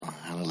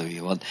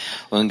you. Well,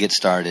 we're going to get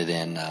started,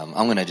 and I'm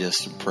going to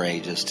just pray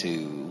just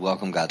to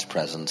welcome God's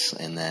presence.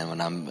 And then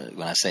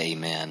when I say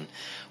amen,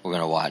 we're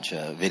going to watch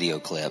a video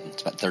clip.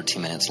 It's about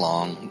 13 minutes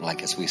long.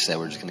 Like as we said,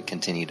 we're just going to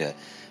continue to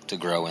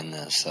grow in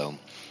this. So,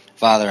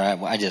 Father,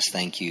 I just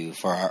thank you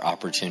for our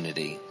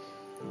opportunity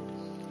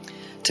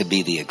to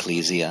be the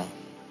ecclesia.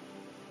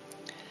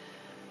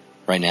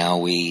 Right now,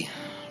 we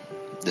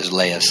just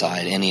lay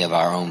aside any of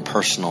our own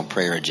personal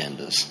prayer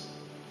agendas.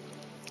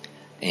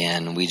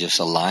 And we just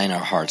align our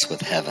hearts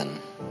with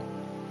heaven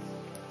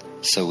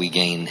so we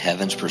gain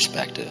heaven's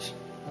perspective,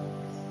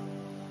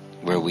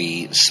 where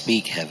we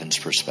speak heaven's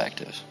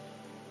perspective.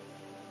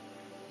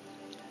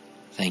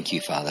 Thank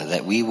you, Father,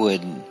 that we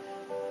would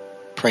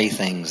pray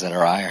things that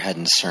our eye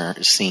hadn't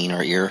seen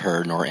or ear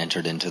heard nor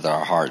entered into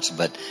our hearts,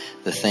 but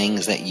the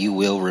things that you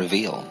will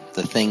reveal,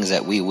 the things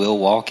that we will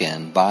walk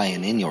in by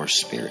and in your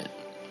Spirit,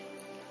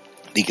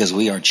 because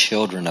we are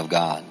children of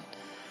God.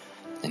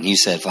 And you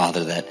said,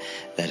 Father, that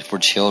if we're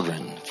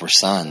children, if we're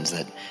sons,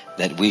 that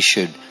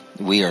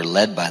we are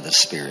led by the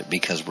Spirit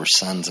because we're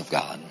sons of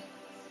God,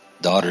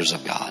 daughters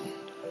of God.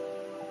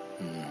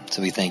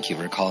 So we thank you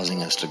for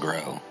causing us to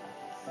grow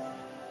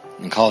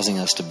and causing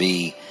us to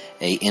be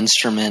an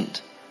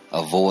instrument,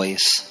 a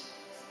voice,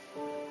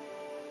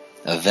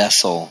 a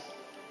vessel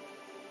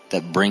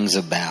that brings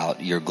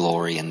about your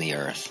glory in the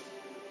earth.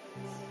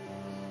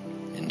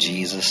 In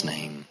Jesus'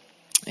 name,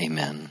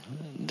 amen.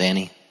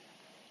 Danny?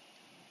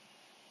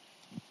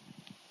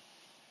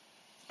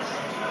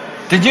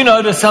 Did you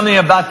notice something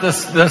about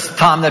this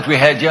time that we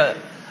had here?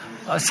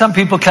 Some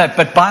people clapped,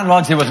 but by and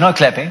large there was no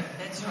clapping.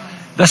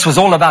 This was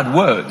all about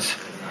words.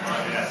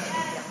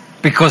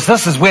 Because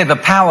this is where the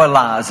power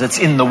lies. It's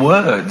in the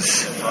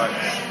words.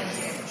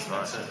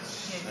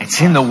 It's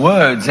in the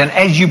words. And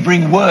as you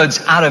bring words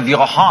out of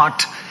your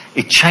heart,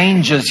 it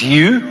changes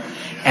you.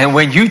 And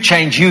when you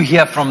change, you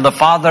hear from the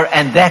Father,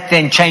 and that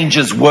then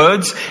changes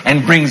words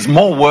and brings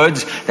more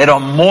words that are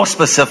more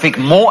specific,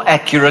 more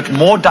accurate,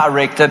 more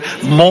directed,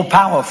 more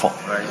powerful.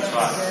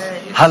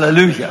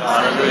 Hallelujah.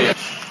 Hallelujah.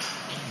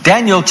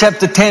 Daniel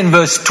chapter 10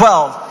 verse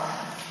 12.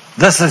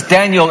 This is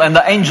Daniel, and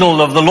the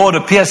angel of the Lord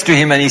appears to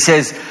him, and he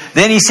says,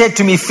 "Then he said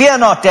to me, fear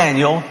not,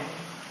 Daniel,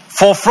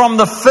 for from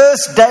the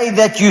first day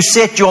that you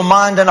set your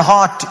mind and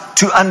heart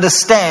to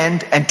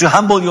understand and to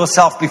humble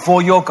yourself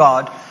before your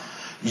God,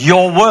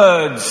 your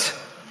words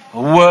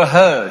were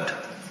heard.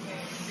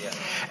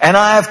 And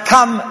I have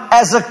come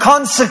as a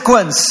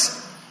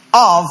consequence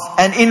of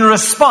and in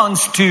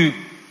response to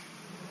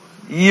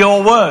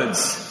your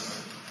words.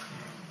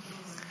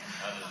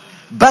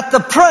 But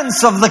the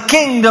prince of the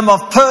kingdom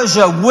of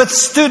Persia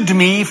withstood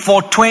me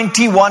for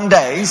 21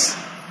 days.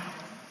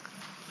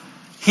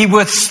 He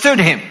withstood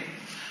him.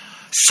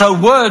 So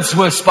words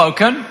were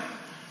spoken.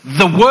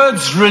 The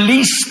words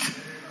released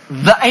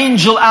the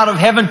angel out of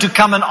heaven to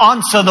come and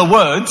answer the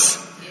words.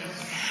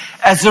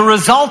 As a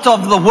result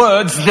of the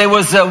words, there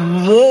was a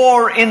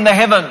war in the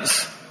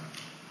heavens.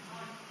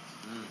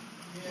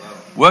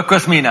 Work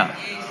with me now.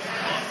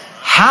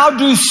 How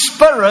do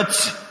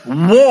spirits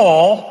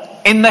war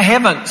in the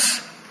heavens?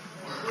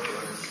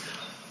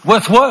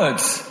 With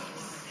words.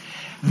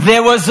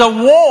 There was a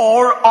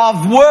war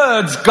of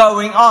words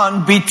going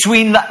on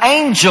between the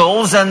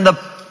angels and the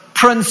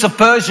prince of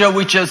Persia,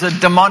 which is a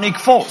demonic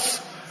force,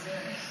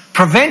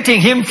 preventing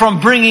him from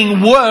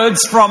bringing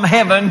words from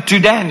heaven to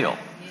Daniel.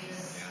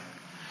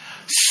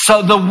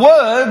 So the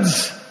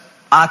words,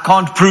 I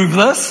can't prove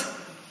this,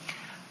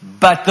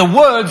 but the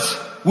words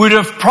would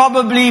have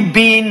probably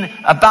been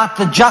about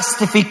the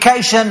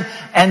justification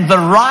and the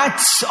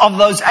rights of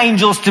those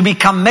angels to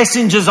become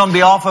messengers on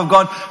behalf of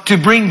God, to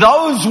bring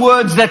those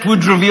words that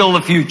would reveal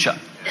the future.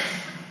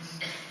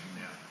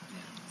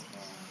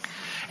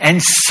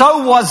 And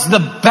so was the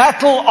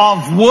battle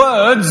of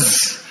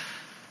words,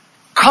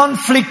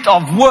 conflict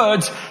of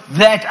words,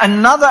 that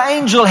another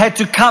angel had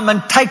to come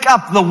and take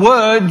up the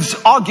words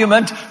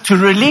argument to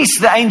release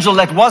the angel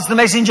that was the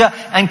messenger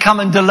and come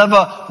and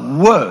deliver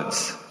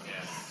words.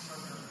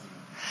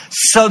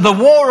 So the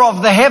war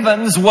of the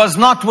heavens was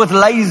not with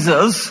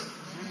lasers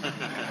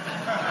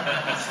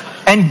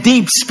and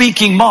deep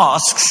speaking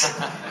masks.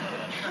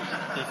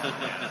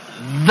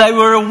 They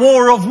were a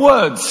war of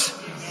words.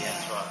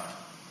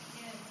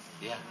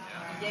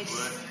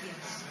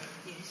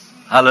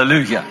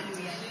 Hallelujah.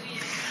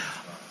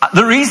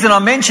 The reason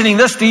I'm mentioning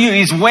this to you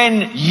is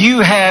when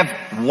you have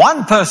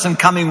one person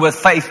coming with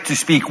faith to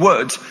speak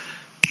words,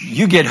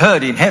 you get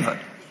heard in heaven.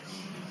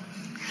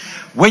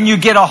 When you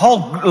get a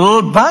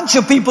whole bunch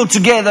of people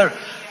together,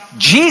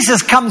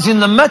 Jesus comes in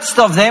the midst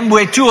of them,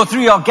 where 2 or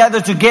 3 are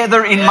gathered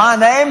together in my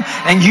name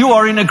and you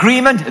are in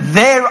agreement,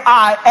 there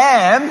I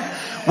am.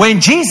 When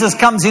Jesus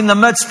comes in the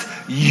midst,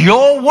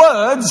 your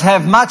words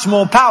have much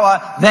more power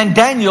than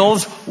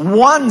Daniel's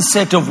one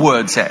set of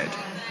words had.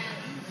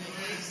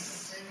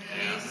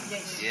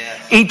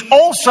 It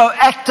also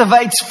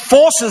activates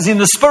forces in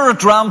the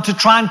spirit realm to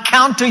try and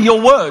counter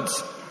your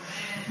words.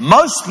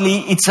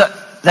 Mostly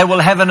they will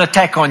have an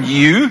attack on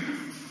you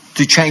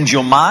to change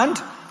your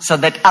mind so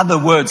that other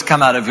words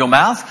come out of your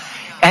mouth.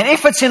 And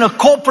if it's in a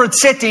corporate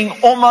setting,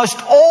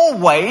 almost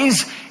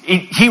always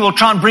he will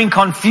try and bring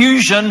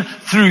confusion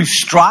through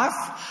strife,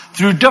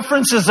 through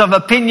differences of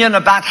opinion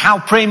about how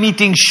prayer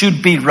meetings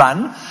should be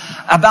run,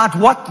 about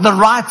what the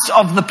rights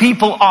of the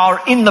people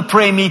are in the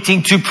prayer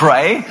meeting to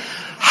pray.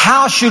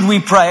 How should we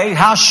pray?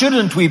 How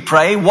shouldn't we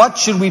pray? What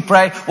should we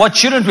pray? What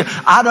shouldn't we?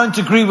 I don't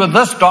agree with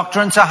this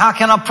doctrine, so how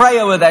can I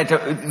pray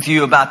with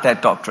you about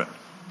that doctrine?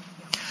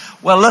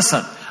 Well,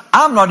 listen,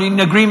 I'm not in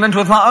agreement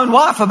with my own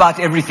wife about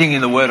everything in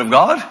the Word of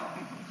God.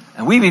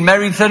 And we've been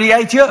married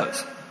 38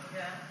 years.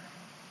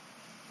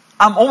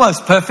 I'm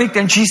almost perfect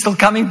and she's still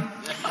coming,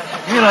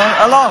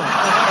 along.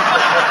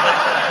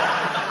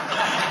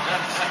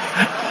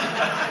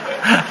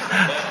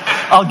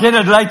 I'll get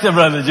it later,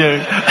 Brother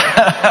Jerry.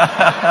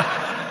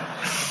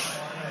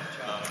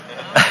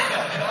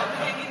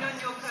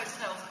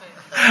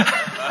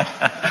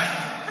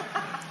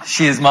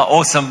 She is my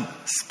awesome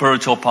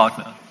spiritual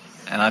partner.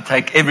 And I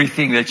take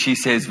everything that she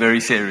says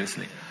very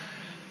seriously.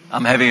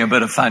 I'm having a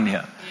bit of fun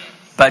here.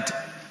 But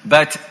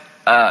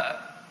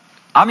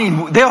I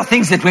mean, there are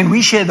things that when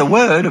we share the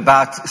word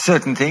about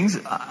certain things,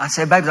 I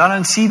say, babes, I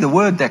don't see the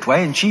word that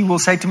way. And she will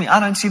say to me, I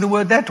don't see the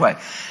word that way.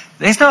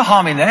 There's no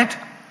harm in that.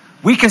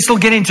 We can still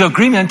get into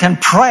agreement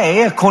and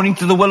pray according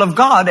to the will of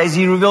God as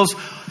He reveals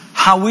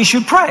how we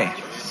should pray.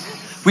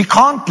 We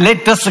can't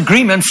let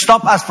disagreement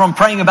stop us from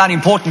praying about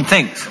important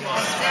things.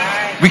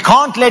 We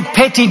can't let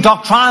petty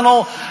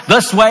doctrinal,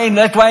 this way,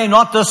 that way,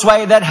 not this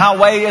way, that how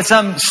way,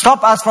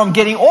 stop us from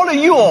getting all of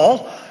you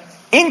all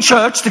in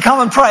church to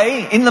come and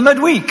pray in the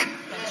midweek.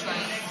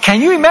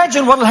 Can you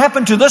imagine what will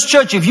happen to this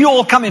church if you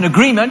all come in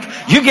agreement?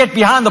 You get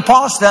behind the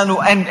pastor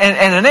and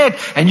Annette,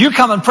 and you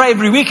come and pray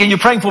every week, and you're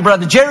praying for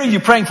Brother Jerry,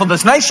 you're praying for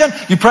this nation,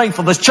 you're praying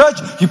for this church,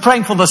 you're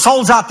praying for the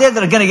souls out there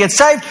that are going to get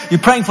saved, you're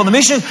praying for the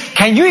mission.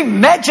 Can you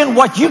imagine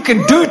what you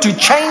can do to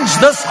change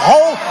this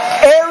whole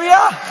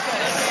area?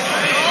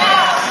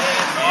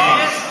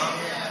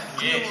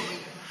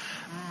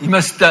 You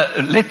must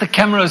let the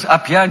cameras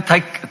up here and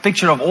take a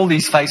picture of all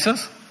these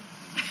faces.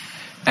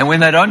 And when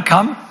they don't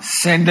come,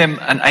 send them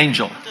an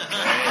angel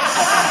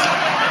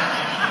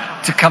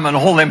to come and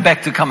haul them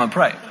back to come and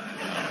pray.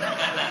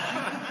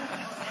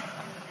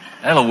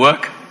 That'll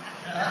work.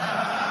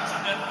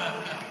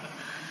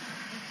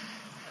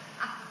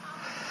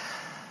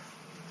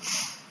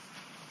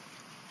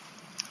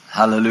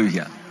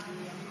 Hallelujah.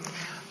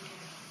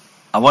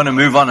 I want to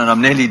move on, and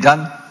I'm nearly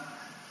done.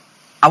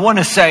 I want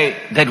to say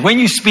that when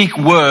you speak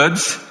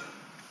words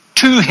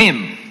to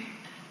Him,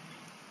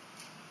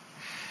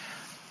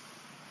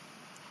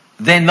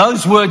 then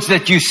those words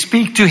that you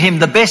speak to Him,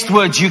 the best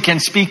words you can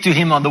speak to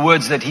Him are the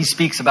words that He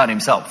speaks about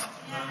Himself.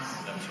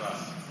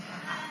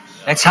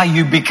 That's how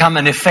you become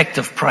an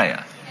effective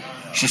prayer.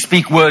 You should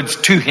speak words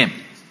to Him.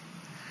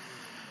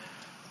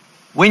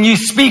 When you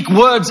speak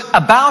words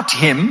about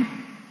Him,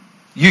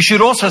 you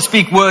should also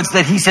speak words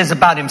that He says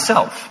about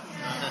Himself.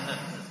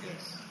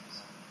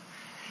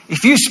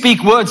 If you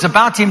speak words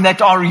about Him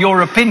that are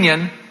your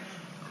opinion,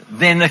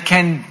 then it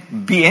can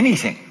be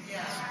anything.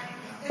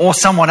 Or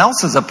someone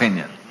else's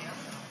opinion.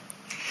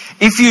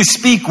 If you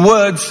speak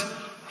words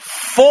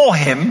for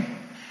Him,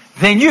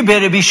 then you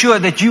better be sure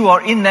that you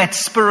are in that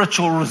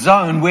spiritual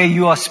zone where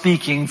you are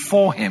speaking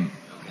for Him.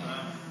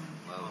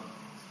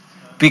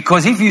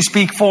 Because if you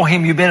speak for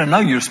Him, you better know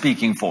you're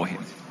speaking for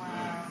Him.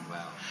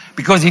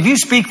 Because if you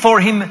speak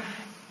for Him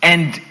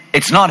and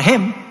it's not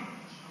Him,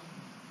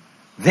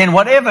 then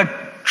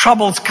whatever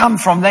troubles come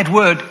from that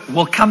word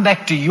will come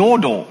back to your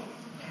door.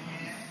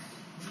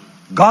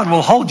 God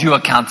will hold you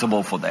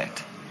accountable for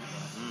that.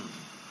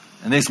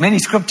 And there's many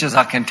scriptures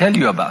I can tell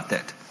you about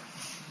that.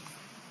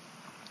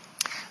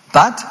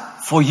 But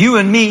for you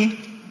and me,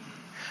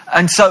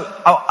 and so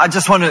I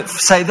just want to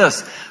say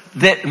this,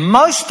 that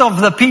most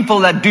of the people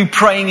that do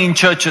praying in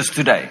churches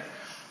today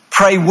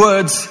pray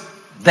words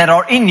that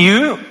are in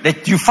you,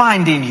 that you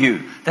find in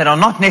you, that are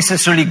not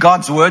necessarily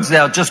God's words, they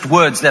are just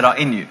words that are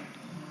in you.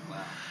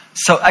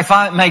 So if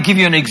I may give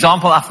you an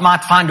example, I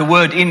might find a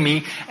word in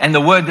me, and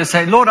the word that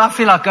says, Lord, I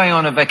feel like going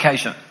on a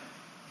vacation.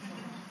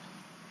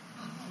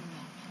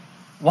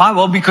 Why?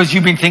 Well, because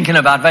you've been thinking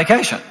about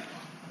vacation.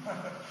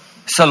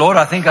 So, Lord,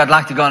 I think I'd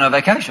like to go on a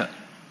vacation.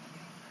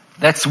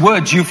 That's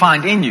words you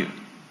find in you.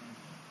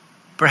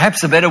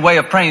 Perhaps a better way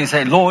of praying is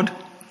say, Lord,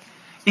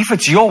 if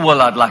it's your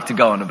will, I'd like to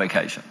go on a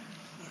vacation.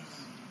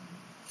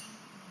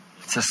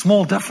 It's a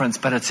small difference,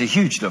 but it's a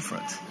huge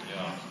difference.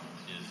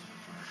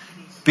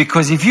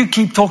 Because if you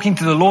keep talking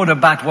to the Lord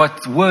about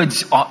what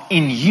words are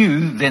in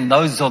you, then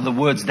those are the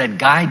words that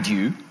guide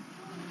you.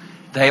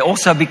 They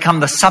also become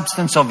the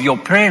substance of your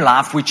prayer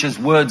life, which is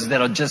words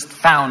that are just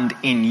found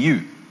in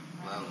you.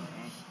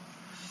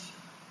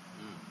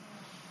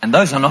 And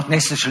those are not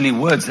necessarily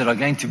words that are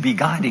going to be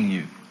guiding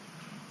you.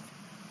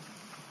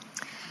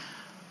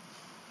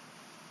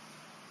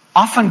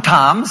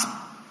 Oftentimes,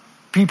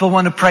 people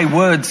want to pray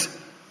words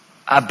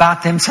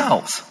about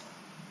themselves.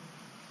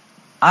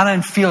 I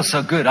don't feel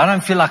so good. I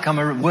don't feel like I'm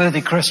a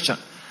worthy Christian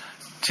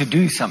to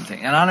do something.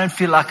 And I don't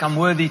feel like I'm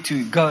worthy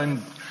to go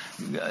and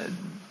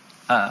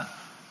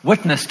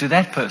witness to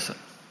that person.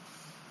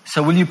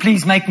 So will you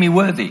please make me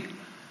worthy?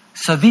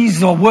 So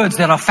these are words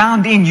that are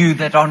found in you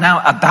that are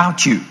now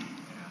about you.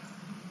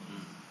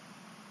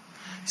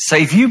 So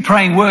if you're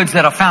praying words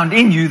that are found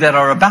in you that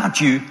are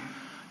about you,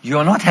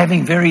 you're not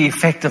having very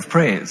effective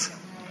prayers.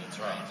 That's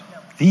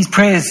right. These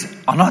prayers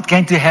are not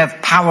going to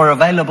have power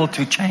available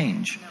to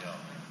change.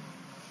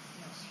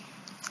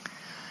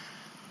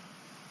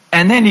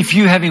 And then if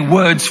you're having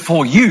words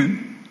for you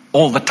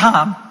all the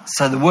time,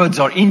 so the words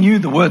are in you,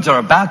 the words are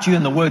about you,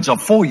 and the words are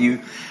for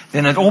you,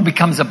 then it all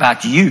becomes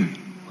about you.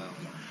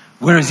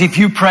 Whereas if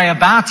you pray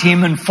about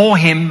Him and for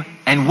Him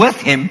and with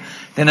Him,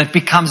 then it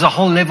becomes a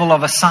whole level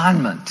of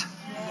assignment.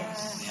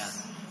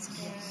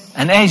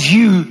 And as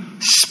you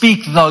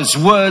speak those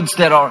words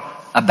that are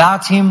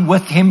about Him,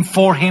 with Him,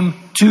 for Him,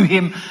 to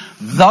Him,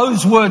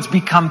 those words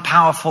become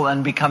powerful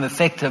and become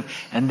effective.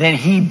 And then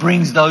He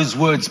brings those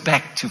words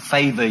back to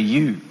favor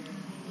you.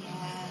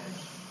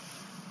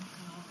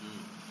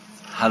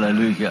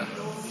 Hallelujah.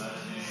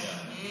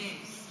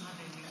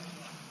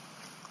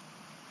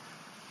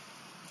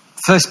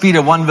 First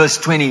Peter 1 verse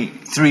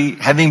 23,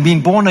 having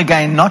been born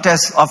again, not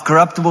as of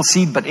corruptible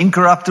seed, but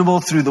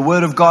incorruptible through the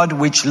word of God,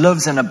 which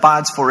lives and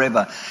abides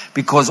forever.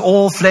 Because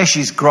all flesh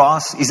is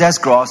as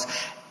grass,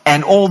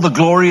 and all the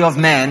glory of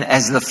man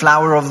as the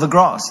flower of the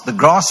grass. The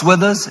grass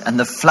withers and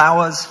the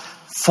flowers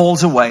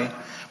falls away,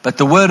 but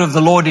the word of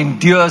the Lord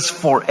endures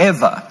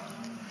forever.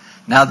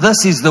 Now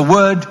this is the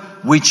word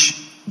which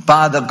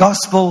by the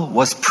gospel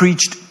was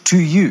preached to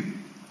you.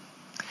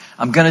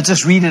 I'm going to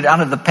just read it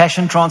out of the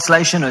Passion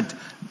Translation.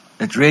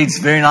 It reads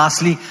very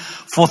nicely.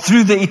 For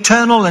through the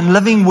eternal and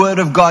living word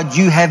of God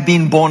you have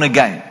been born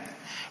again.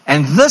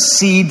 And this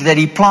seed that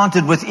He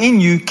planted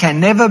within you can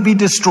never be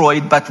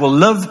destroyed, but will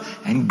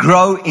live and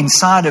grow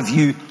inside of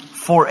you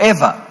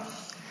forever.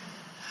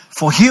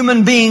 For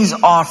human beings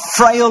are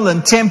frail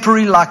and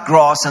temporary like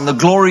grass, and the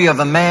glory of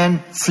a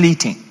man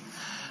fleeting.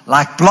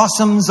 Like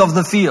blossoms of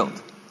the field.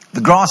 The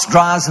grass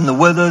dries and the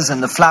withers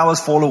and the flowers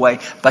fall away,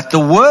 but the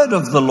word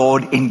of the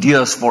Lord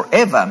endures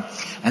forever.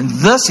 And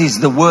this is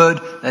the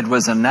word that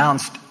was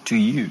announced to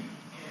you.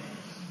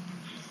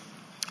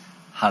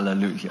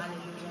 Hallelujah.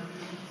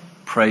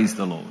 Praise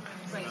the Lord.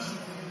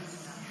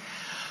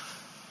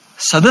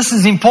 So this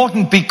is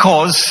important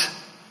because,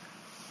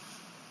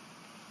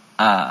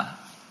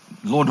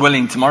 Lord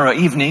willing, tomorrow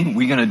evening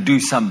we're going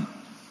to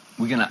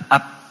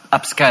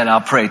upscale our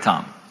prayer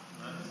time.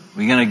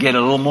 We're going to get a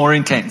little more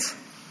intense.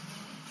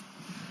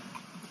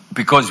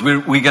 Because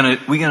we're going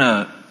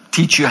to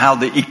teach you how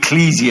the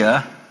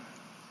ecclesia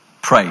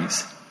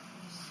prays.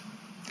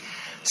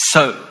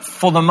 So,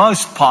 for the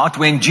most part,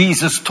 when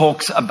Jesus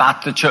talks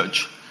about the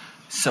church,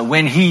 so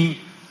when He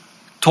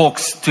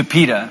talks to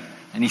Peter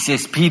and He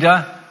says,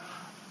 Peter,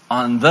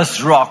 on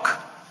this rock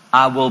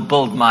I will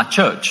build my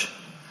church.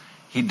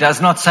 He does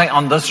not say,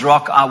 on this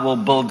rock I will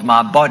build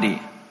my body.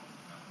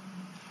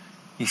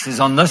 He says,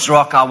 on this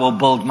rock I will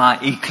build my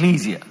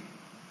ecclesia.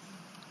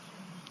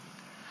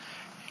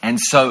 And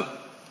so,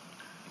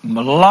 a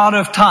lot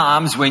of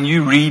times when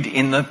you read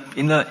in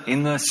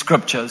the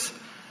scriptures,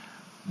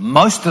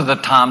 most of the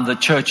time the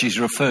church is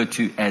referred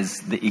to as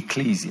the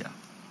ecclesia.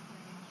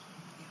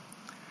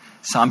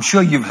 So I'm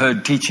sure you've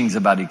heard teachings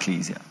about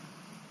ecclesia.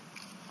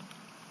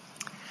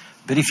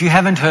 But if you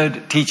haven't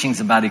heard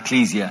teachings about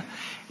ecclesia,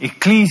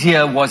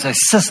 ecclesia was a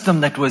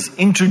system that was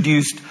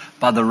introduced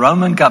by the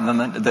Roman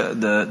government,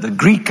 the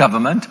Greek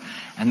government,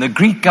 and the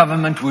Greek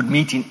government would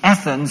meet in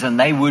Athens and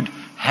they would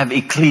have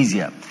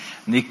ecclesia.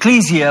 And the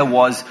ecclesia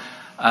was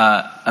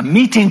a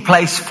meeting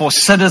place for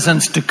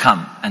citizens to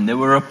come. And they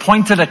were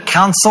appointed a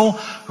council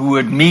who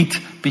would meet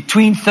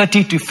between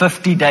 30 to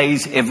 50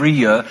 days every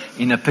year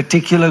in a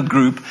particular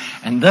group.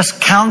 And this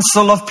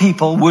council of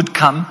people would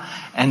come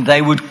and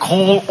they would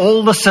call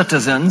all the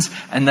citizens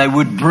and they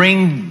would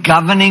bring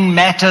governing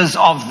matters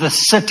of the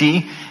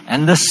city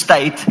and the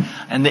state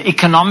and the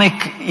economic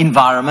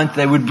environment.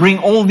 They would bring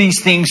all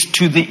these things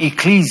to the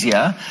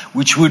ecclesia,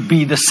 which would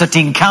be the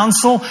sitting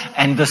council,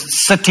 and the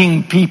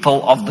sitting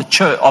people of the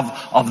church,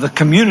 of the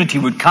community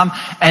would come,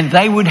 and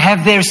they would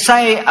have their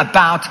say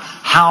about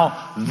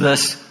how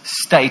this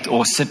state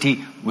or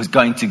city was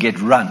going to get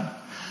run.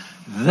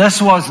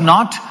 This was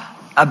not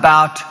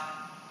about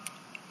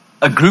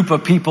a group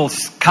of people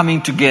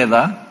coming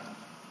together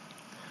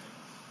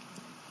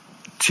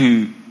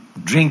to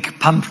drink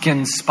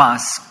pumpkin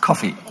spice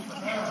coffee.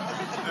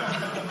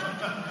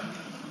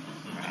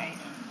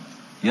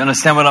 You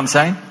understand what I'm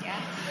saying?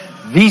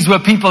 These were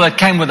people that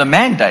came with a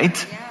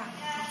mandate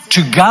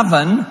to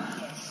govern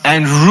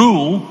and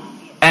rule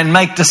and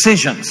make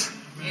decisions.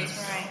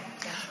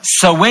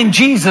 So when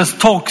Jesus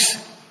talks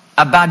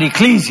about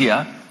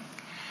ecclesia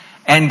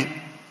and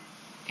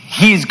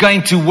He's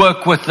going to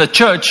work with the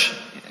church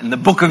in the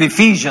book of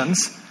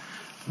Ephesians,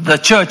 the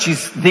church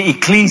is the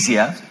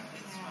ecclesia.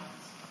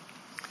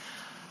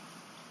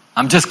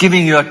 I'm just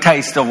giving you a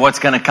taste of what's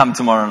going to come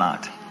tomorrow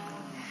night.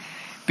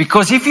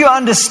 Because if you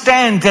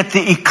understand that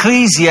the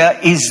ecclesia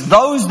is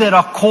those that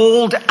are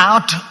called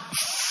out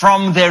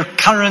from their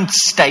current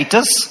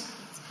status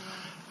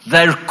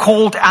They're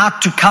called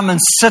out to come and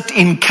sit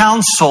in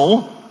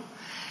council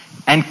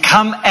and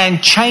come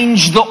and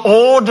change the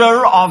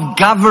order of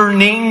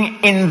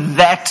governing in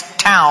that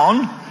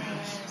town.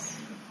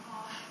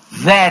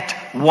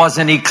 That was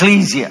an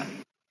ecclesia.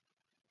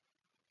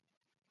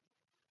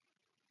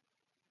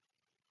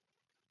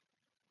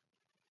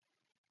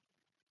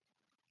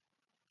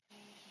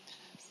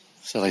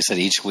 So like I said,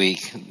 each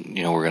week,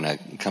 we're going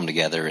to come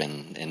together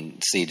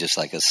and see just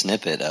like a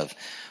snippet of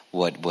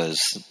what was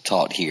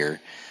taught here.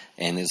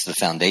 And it's the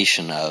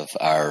foundation of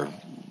our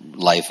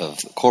life of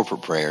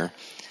corporate prayer.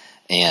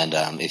 And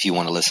if you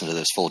want to listen to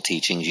those full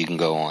teachings, you can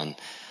go on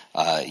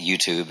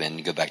YouTube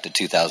and go back to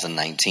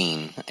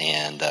 2019,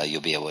 and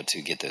you'll be able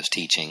to get those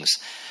teachings,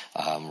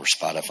 or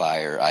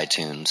Spotify or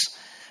iTunes.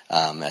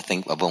 I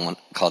think one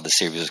called the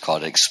series was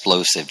called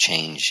Explosive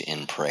Change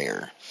in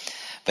Prayer.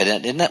 But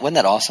wasn't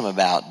that awesome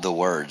about the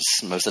words?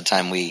 Most of the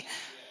time we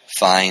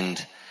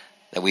find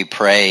that we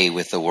pray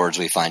with the words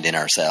we find in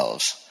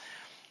ourselves.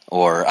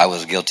 Or I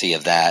was guilty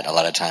of that a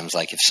lot of times.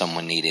 Like if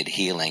someone needed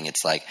healing,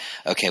 it's like,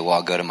 okay, well,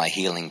 I'll go to my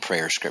healing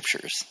prayer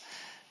scriptures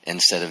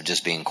instead of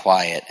just being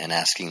quiet and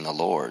asking the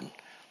Lord,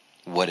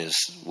 what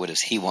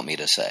does He want me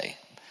to say?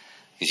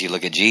 Because you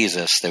look at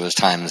Jesus, there was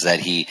times that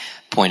He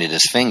pointed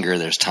His finger.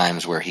 There's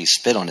times where He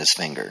spit on His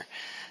finger.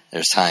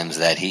 There's times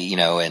that He,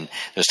 and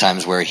there's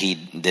times where He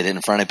did it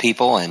in front of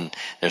people, and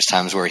there's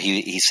times where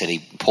He said He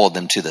pulled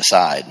them to the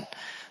side,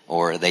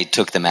 or they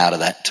took them out of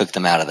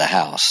the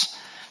house.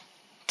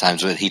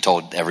 Times when He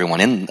told everyone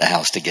in the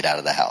house to get out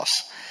of the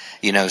house.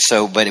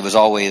 But it was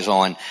always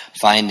on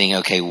finding,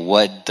 okay,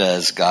 what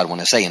does God want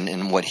to say?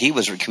 And what He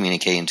was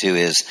communicating to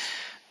is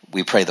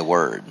we pray the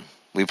Word.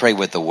 We pray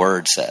what the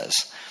Word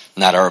says.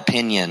 Not our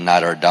opinion,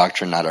 not our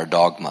doctrine, not our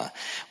dogma.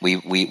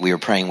 We are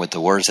praying what the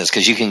Word says.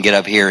 Because you can get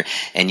up here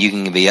and you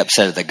can be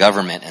upset at the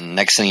government, and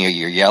next thing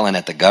you're yelling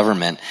at the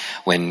government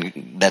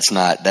when that's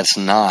not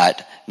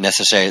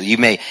necessarily.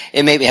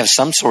 It may have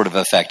some sort of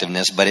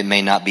effectiveness, but it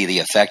may not be the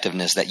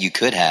effectiveness that you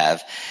could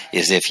have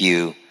is if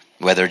you,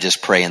 whether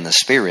just pray in the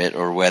Spirit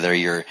or whether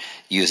you're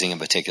using a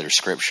particular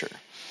scripture.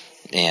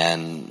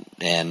 And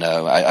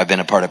I've been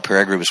a part of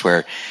prayer groups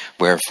where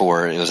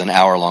it was an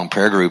hour-long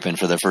prayer group, and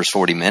for the first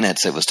 40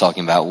 minutes it was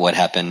talking about what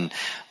happened,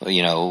 what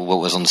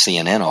was on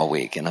CNN all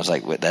week, and I was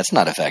like, that's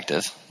not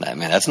effective. I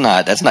mean, that's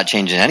not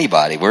changing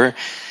anybody.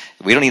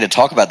 We don't need to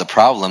talk about the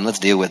problem. Let's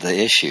deal with the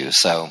issue.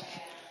 So,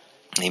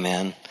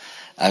 amen.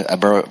 I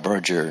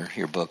borrowed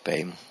your book,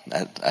 babe.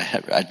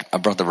 I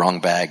brought the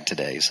wrong bag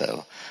today,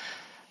 so.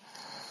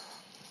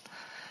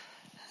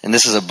 And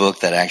this is a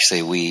book that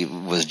actually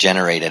was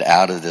generated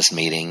out of this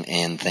meeting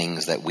and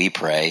things that we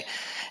pray,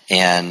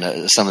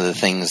 and some of the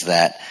things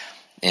that,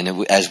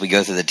 and as we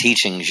go through the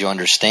teachings, you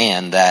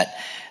understand that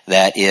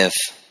if,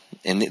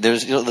 and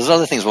there's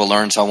other things we'll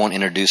learn, so I won't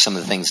introduce some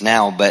of the things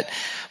now, but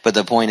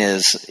the point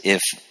is,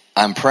 if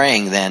I'm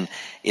praying, then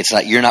it's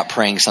like you're not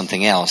praying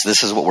something else.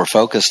 This is what we're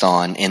focused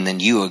on, and then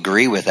you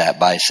agree with that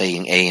by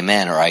saying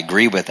amen, or I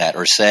agree with that,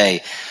 or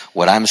say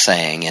what I'm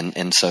saying,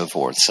 and so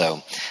forth.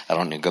 So I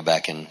don't need to go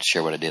back and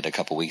share what I did a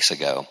couple weeks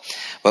ago.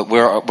 But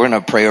we're going to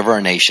pray over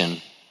our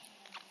nation,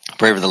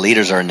 pray over the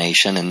leaders of our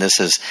nation, and this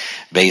is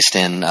based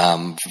in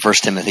 1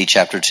 Timothy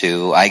chapter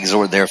 2. I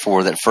exhort,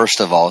 therefore, that first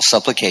of all,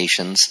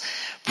 supplications,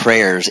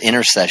 prayers,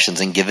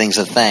 intercessions, and givings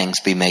of thanks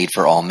be made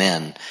for all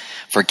men,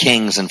 for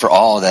kings and for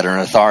all that are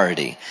in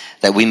authority,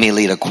 that we may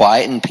lead a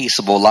quiet and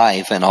peaceable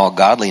life in all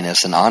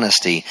godliness and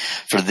honesty.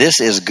 For this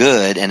is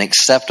good and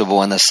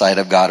acceptable in the sight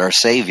of God our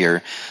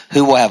Savior,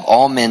 who will have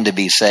all men to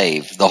be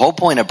saved. The whole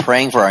point of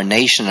praying for our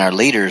nation and our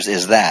leaders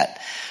is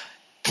that,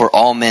 for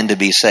all men to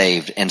be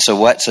saved. And so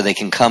what? So they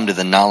can come to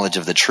the knowledge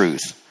of the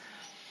truth.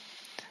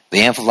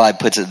 The Amplified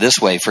puts it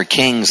this way: for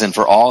kings and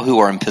for all who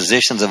are in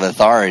positions of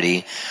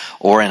authority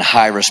or in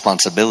high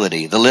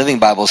responsibility. The Living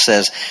Bible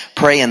says,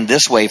 pray in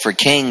this way for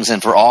kings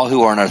and for all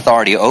who are in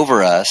authority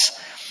over us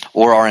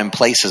or are in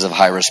places of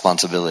high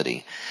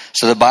responsibility.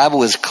 So the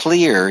Bible is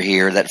clear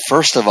here that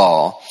first of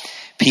all,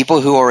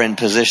 people who are in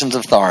positions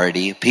of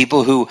authority,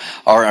 people who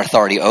are in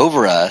authority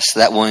over us,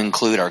 that will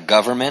include our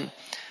government,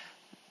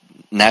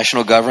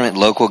 national government,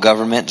 local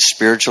government,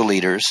 spiritual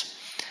leaders.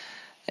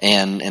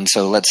 And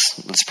so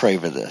let's pray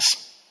for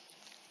this.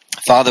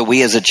 Father,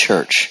 we as a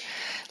church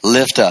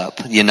lift up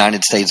the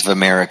United States of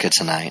America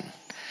tonight.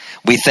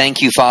 We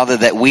thank you, Father,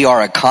 that we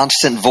are a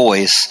constant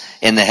voice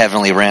in the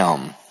heavenly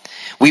realm.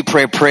 We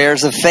pray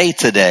prayers of faith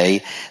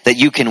today that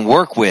you can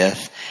work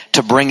with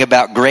to bring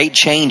about great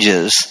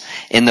changes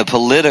in the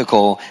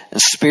political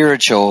and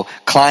spiritual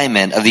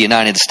climate of the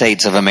United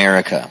States of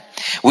America.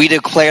 We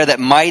declare that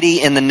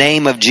mighty in the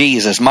name of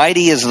Jesus,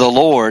 mighty is the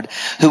Lord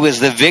who is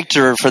the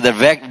victor for the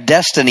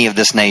destiny of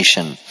this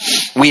nation.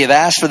 We have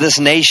asked for this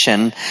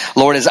nation,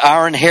 Lord, as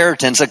our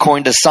inheritance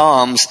according to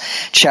Psalms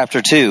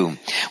chapter 2.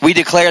 We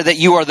declare that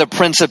you are the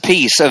Prince of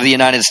Peace of the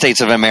United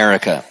States of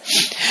America.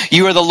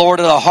 You are the Lord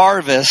of the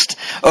harvest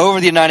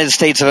over the United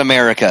States of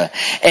America.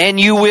 And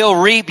you will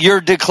reap your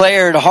declaration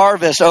declared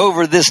harvest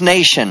over this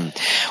nation.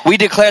 We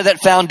declare that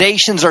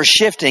foundations are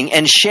shifting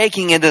and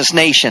shaking in this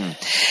nation.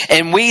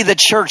 And we, the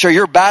church, are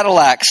your battle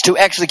axe to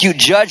execute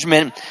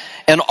judgment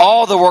in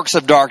all the works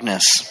of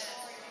darkness.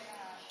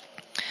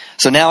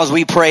 So now as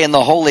we pray in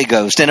the Holy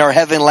Ghost, in our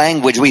heavenly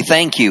language, we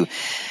thank you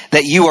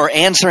that you are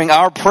answering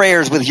our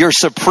prayers with your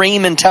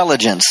supreme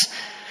intelligence.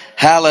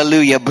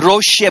 Hallelujah.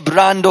 Broshe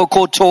brando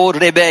kotor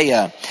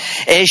rebeya.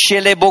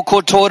 Eshele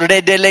bokotor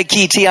redele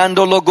kiti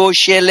ando logo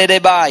shele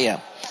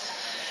rebaya.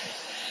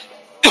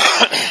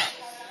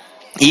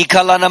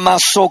 Ikalana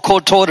maso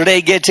kotor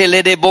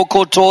regetele de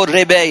bokotor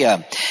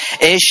rebeya.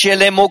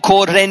 Eshele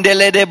moko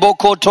rendele de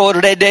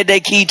bokotor rede de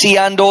kiti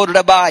ando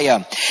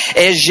rabaya.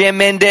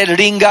 Ejemende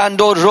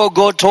ringando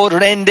rogotor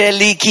rende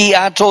liki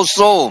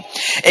atoso.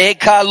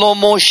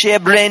 Ekalomo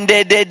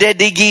shebrende de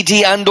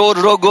digiti ando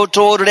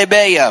rogotor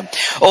rebeya.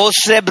 O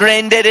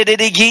sebrende de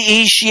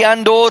digi ishi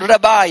ando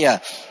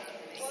rabaya.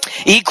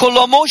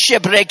 Ikolomoshe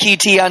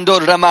brekiti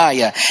andor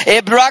ramaya.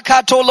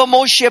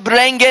 Ebrakatolomoshe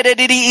brengere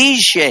di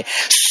ishe.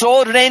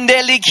 So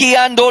rendeliki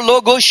ando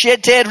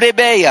logoshete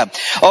rebeya.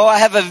 Oh, I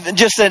have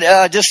just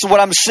what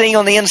I'm seeing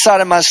on the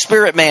inside of my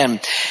spirit, man.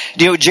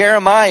 You know,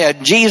 Jeremiah,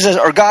 Jesus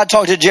or God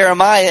talked to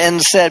Jeremiah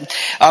and said,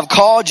 I've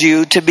called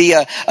you to be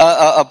a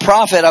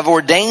prophet. I've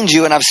ordained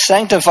you and I've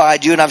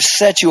sanctified you and I've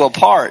set you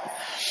apart.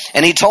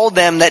 And he told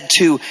them that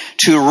to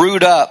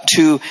root up,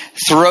 to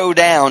throw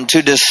down,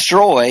 to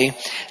destroy,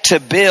 to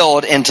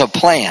build, and to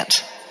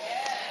plant.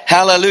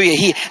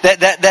 Hallelujah.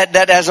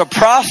 That as a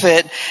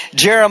prophet,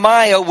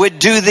 Jeremiah would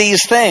do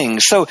these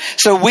things. So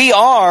we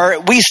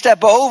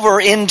step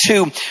over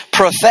into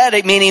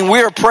prophetic, meaning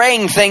we're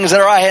praying things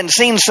that our eye hadn't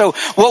seen. So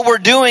what we're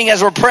doing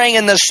as we're praying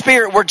in the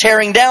Spirit, we're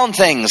tearing down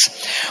things.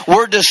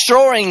 We're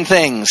destroying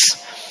things.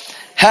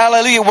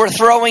 Hallelujah. We're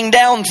throwing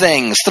down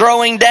things. Yeah,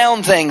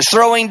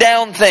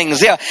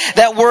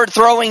 that word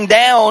throwing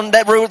down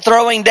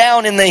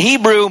in the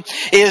Hebrew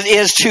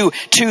is to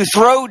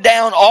throw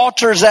down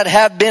altars that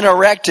have been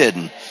erected.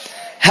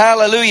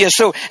 Hallelujah.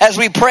 So as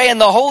we pray in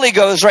the Holy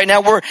Ghost right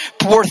now, we're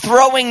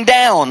throwing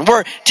down,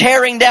 we're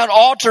tearing down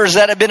altars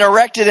that have been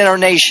erected in our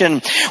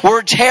nation.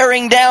 We're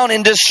tearing down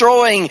and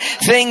destroying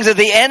things that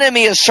the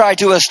enemy has tried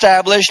to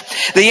establish,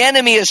 the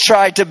enemy has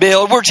tried to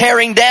build. We're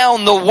tearing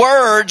down the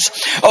words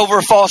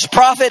over false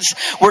prophets.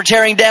 We're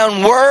tearing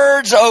down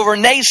words over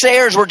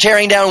naysayers. We're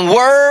tearing down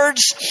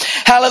words,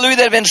 hallelujah,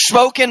 that have been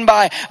spoken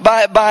by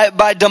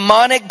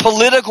demonic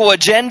political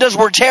agendas.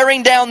 We're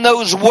tearing down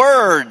those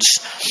words.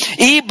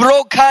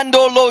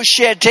 Kandolo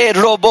shete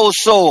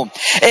roboso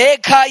e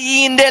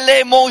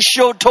kaindele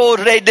mosho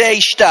torre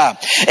desta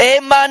e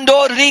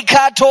mando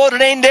ricato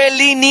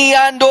rendelini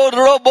ando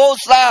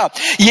robosa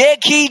ye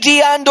kiti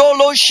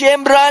andolo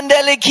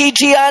shembrandele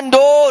kiti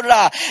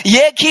andora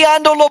ye ki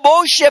andolo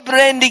boshe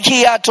brendi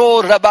ki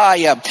atora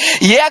baya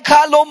ye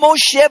kalo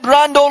moshe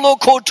brandolo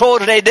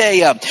kotorre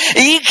deya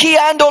iki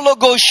andolo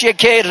goshe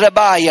ke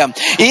rabaya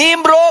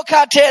imbro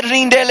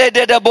katerindele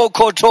de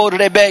boko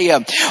torre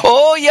beya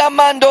o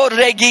yamando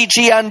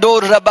regiti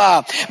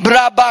andoraba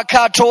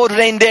brabakato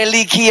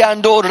rendeliki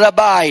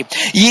andorabai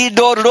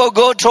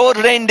yidorogoto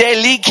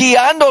rendeliki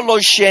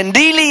andolo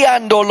shendili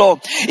andolo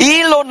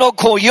ilo no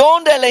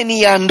koyondele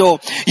niando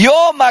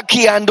yo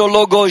maki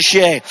andolo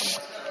goshe.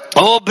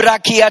 Oh,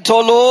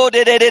 brachiatolo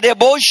de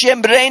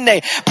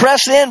boshembrene.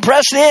 Press in.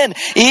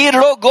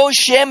 Iro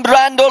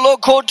goshembrandolo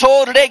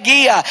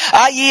kotoregia.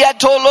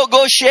 Ayatolo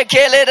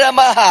goshekele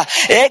ramaha.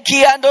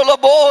 Ekiandolo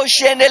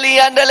boshendeli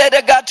andele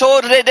de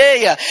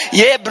gatoredea.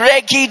 Ye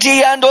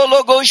brekiti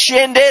andolo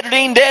goshende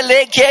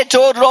rindele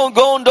keto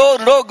rongondo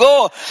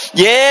rogo.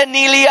 Ye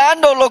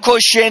niliandolo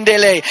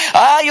koshendele.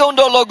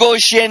 Ayondolo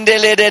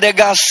goshendele de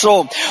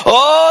gaso.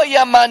 Oh,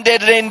 yamande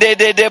rende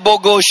de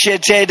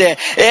bogoshetede.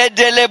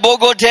 Edele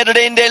bogote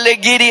rendele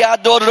giri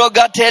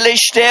adorogatele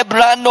ste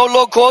brano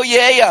loko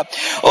yeya.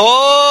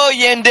 Oh,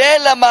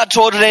 yendela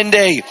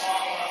matorende.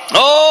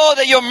 Oh,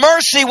 that your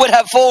mercy would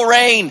have full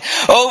reign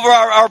over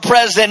our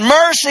president.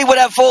 Mercy would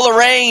have full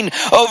reign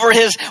over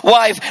his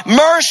wife.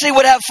 Mercy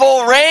would have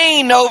full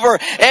reign over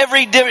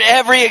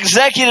every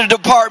executive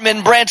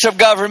department branch of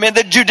government,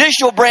 the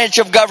judicial branch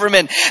of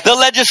government, the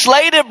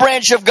legislative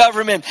branch of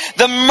government.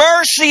 The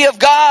mercy of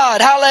God.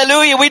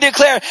 Hallelujah. We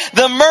declare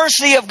the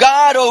mercy of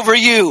God over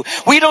you.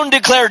 We don't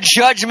declare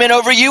judgment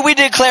over you. We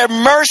declare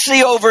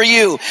mercy over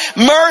you.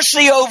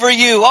 Mercy over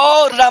you.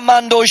 Oh,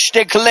 Ramando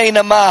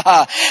Shteklena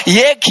Maha.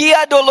 We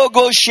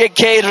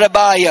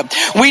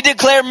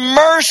declare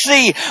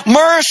mercy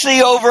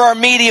over our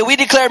media. We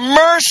declare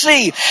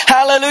mercy,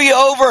 hallelujah,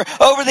 over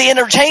the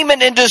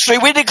entertainment industry.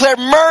 We declare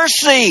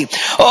mercy.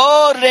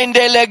 Oh,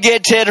 rendele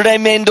gete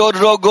remendo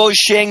rogo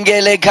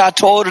shengele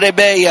kato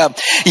rebeya.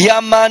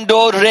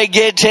 Yamando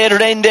regete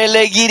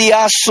rendele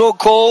giriaso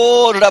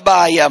ko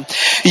rabaya.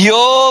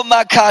 Yo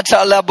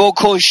makata la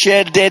boko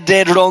sherde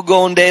de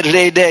rogonde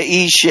rede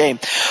ishe.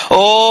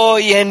 Oh,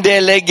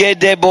 yendele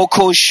gede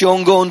boko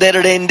shongonde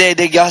rende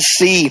de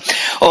gasi.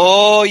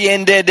 Oh,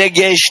 yende de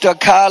geshta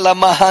kala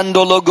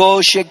mahando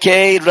logo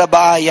sheke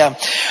rabaya.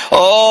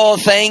 Oh,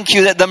 thank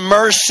you that the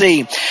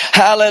mercy,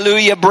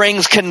 hallelujah,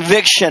 brings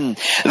conviction.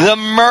 The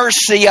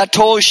mercy,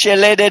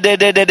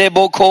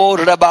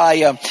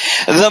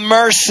 the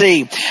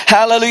mercy,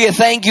 hallelujah,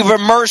 thank you for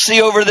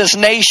mercy over this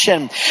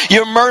nation.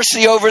 Your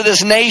mercy over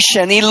this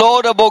nation. In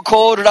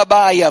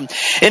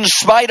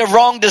spite of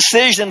wrong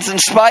decisions, in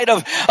spite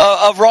of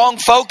wrong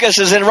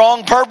focuses and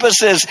wrong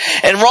purposes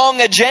and wrong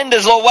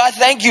agendas, Lord, I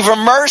thank you for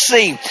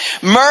mercy.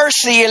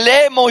 Mercy.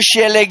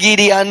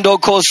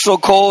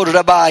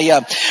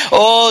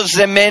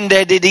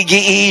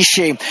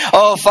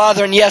 Oh,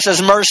 Father, and yes,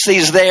 as mercy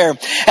is there,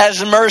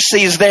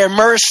 mercy is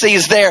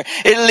there,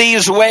 it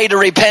leaves way to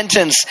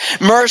repentance.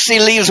 Mercy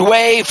leaves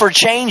way for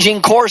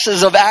changing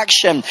courses of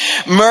action.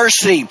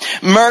 Mercy.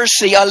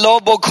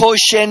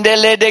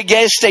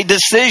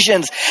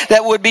 Decisions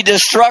that would be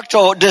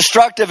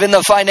destructive in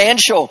the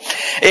financial.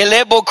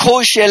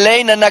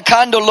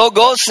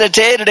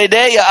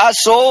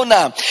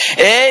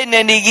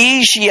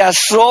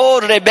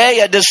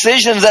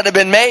 Decisions that have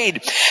been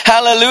made,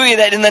 hallelujah,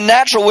 that in the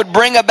natural would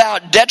bring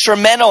about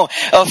detrimental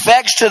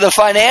effects to the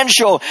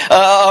financial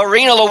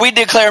arena. Lord, we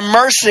declare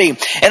mercy,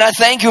 and I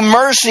thank you.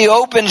 Mercy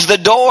opens the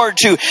door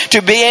to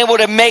be able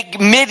to make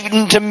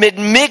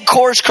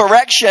mid-course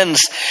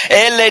corrections.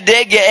 Yeah,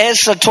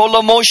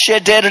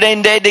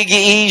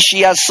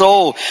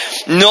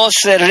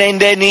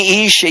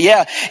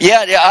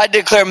 I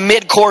declare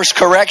mid-course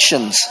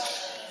corrections.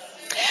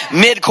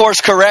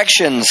 Mid-course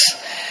corrections.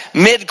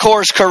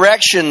 Mid-course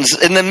corrections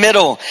in the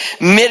middle.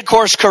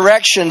 Mid-course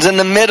corrections in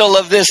the middle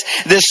of this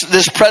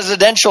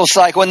presidential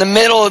cycle. In the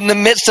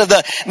midst of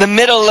the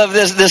middle of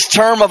this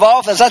term of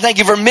office. I thank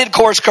you for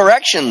mid-course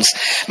corrections.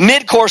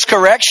 Mid-course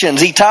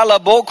corrections. Itala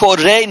boko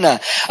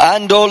reina.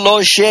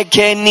 Andolo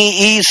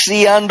shekeni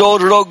isi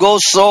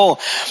andorogoso.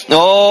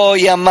 Oh,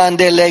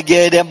 yamande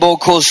legede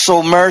boko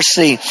so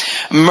mercy.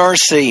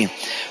 Mercy.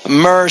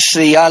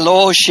 Mercy.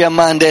 Alosha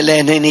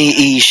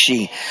mandelenini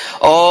ishi.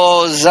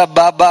 Oh,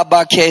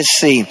 zabababake.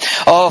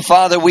 Oh,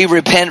 Father, we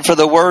repent for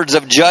the words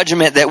of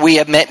judgment that we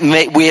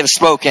have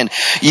spoken.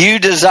 You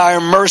desire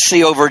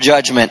mercy over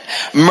judgment.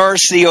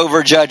 Mercy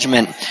over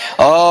judgment.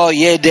 Oh,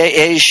 yede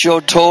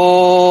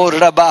eshoto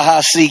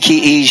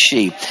rabahasiki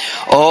ishi.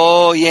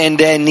 Oh,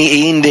 yende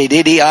ni inde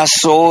didi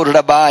asor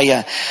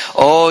rabaya.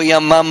 Oh,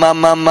 yamama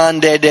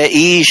mamande de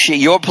ishi.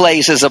 Your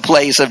place is a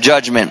place of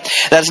judgment.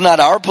 That's not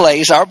our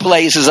place. Our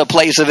place is a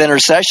place of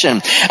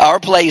intercession. Our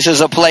place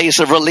is a place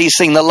of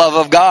releasing the love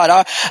of God.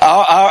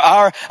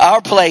 Our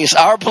place.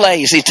 Our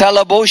place is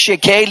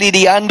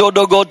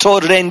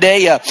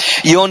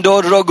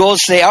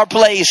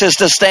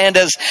to stand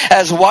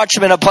as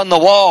watchmen upon the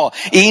wall.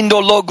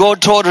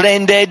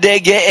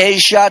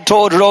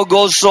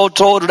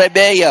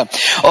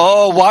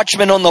 Oh,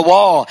 watchmen on the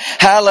wall.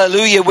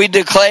 Hallelujah. We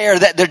declare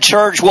that the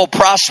church will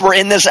prosper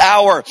in this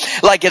hour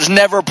like it's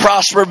never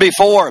prospered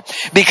before,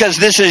 because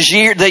this is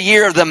the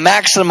year of the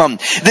maximum.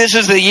 This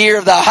is the year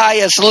of the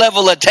highest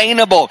level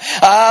attainable.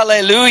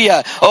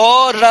 Hallelujah.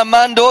 Oh,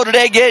 Ramando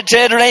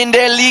regete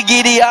rende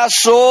ligiri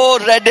aso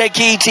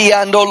redekiti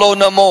andolo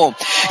namo.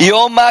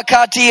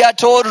 Yomakati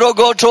atoro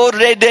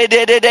gotore de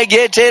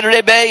gete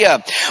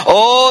rebeya.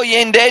 Oh,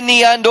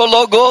 yendeni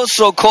andolo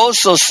goso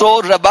koso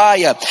so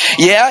rabaya.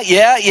 Yeah.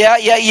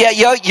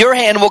 Your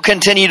hand will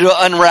continue to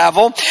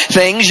unravel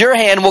things. Your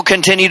hand will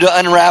continue to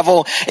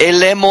unravel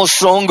elemo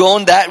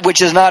songon, that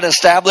which is not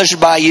established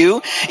by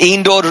you.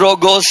 Indo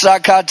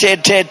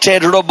rogosakate te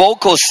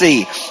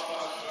robokosi.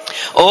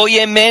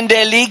 Oye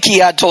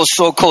mendeliki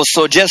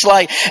atosokoso. Just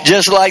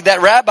like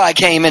that rabbi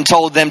came and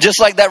told them. Just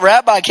like that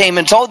rabbi came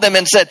and told them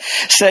and said,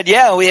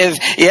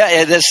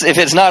 if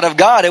it's not of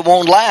God, it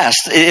won't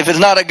last. If it's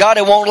not of God,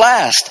 it won't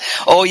last.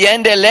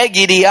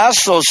 Oyendelegi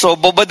diasoso.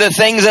 But the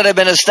things that have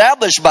been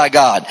established by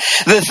God,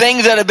 the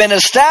things that have been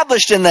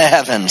established in the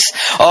heavens,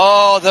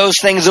 oh, those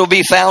things will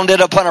be founded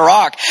upon a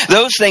rock.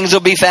 Those things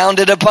will be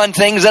founded upon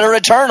things that are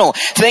eternal,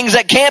 things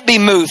that can't be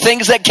moved,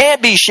 things that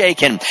can't be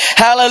shaken.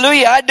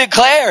 Hallelujah. I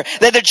declare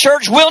that the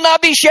church will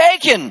not be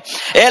shaken.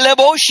 And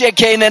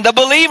the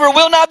believer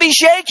will not be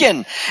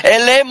shaken.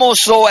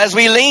 As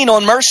we lean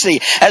on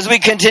mercy, as we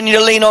continue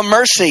to lean on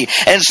mercy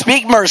and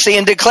speak mercy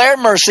and declare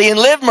mercy and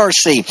live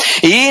mercy.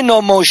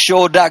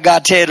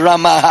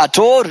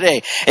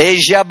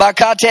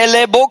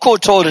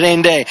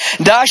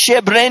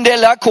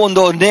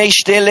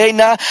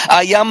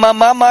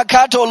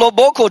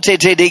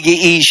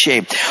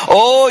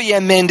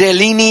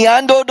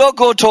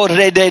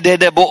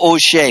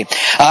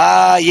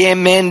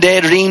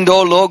 Yemende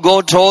rindo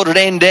logo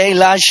torrende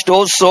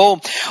lashtoso.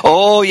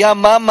 Oh,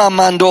 yamama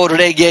mando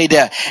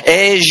regeda.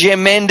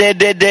 Ejemende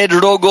de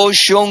rogo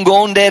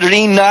shongonde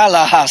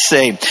rinala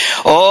hase.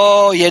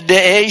 Oh,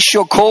 yede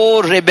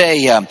eshoko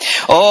rebeya.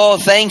 Oh,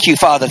 thank you,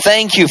 Father.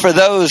 Thank you for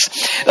those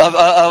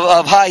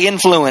of high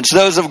influence,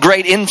 those of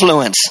great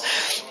influence.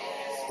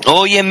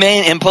 Oh, yeah,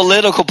 man, in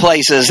political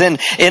places, in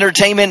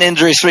entertainment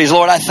industries,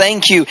 Lord, I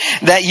thank you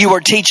that you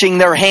are teaching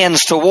their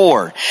hands to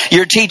war.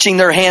 You're teaching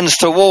their hands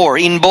to war.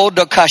 In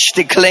bodo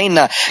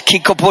kashtiklena,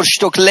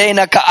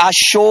 kikoposhtoklena, ka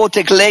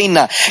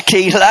ashoteklena,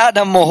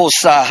 kilada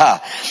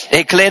mohosaha,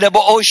 ekleda bo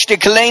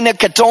oshtiklena,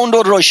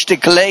 katondo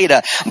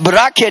roshtikleda,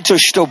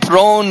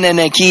 braketoshtoprone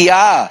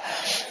nekia,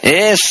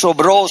 eso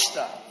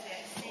brosta.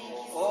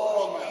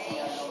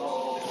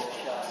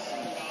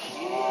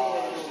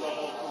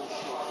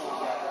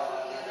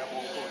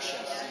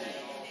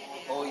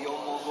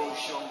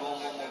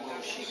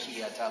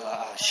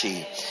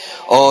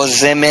 O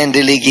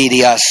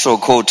zemendeligidia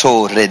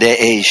sokoto rede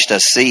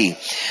estasi.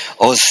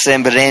 O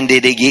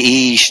sembrende de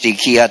giisti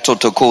kia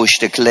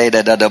totokoshte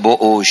kleda da bo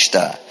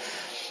osta.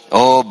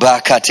 O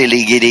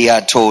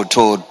bakateligidia to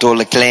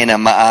leklena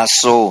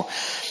maaso.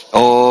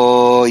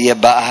 O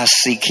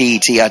yebaasi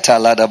kiti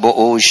atalada bo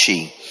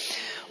oshi.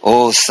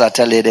 O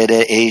satalede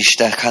de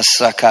esta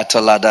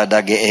kasakatalada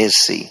da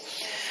geesi.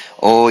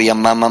 O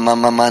yamama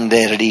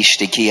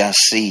manderishti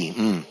kiasi.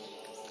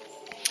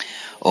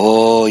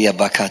 Oh,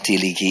 yabakati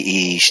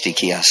liki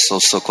ishtiki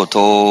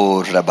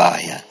asosokoto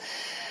rabaya.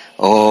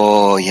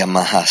 Oh,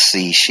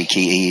 yamahasi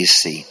shiki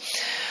isi.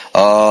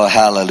 Oh,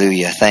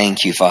 hallelujah.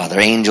 Thank you, Father.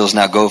 Angels,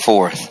 now go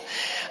forth.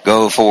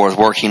 Go forth,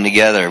 working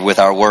together with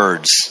our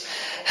words.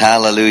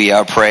 Hallelujah.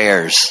 Our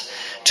prayers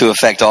to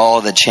affect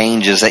all the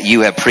changes that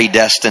you have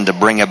predestined to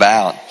bring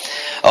about.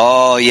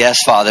 Oh, yes,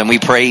 Father, and we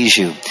praise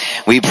you.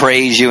 We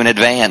praise you in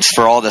advance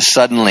for all the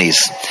suddenlies.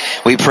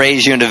 We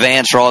praise you in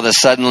advance for all the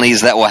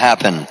suddenlies that will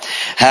happen.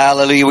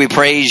 Hallelujah. We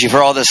praise you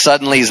for all the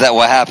suddenlies that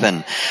will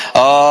happen.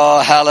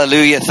 Oh,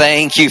 hallelujah.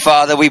 Thank you,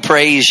 Father. We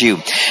praise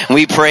you.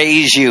 We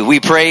praise you.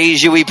 We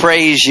praise you. We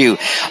praise you.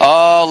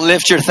 Oh,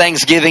 lift your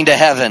thanksgiving to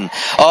heaven.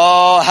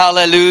 Oh,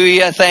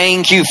 hallelujah.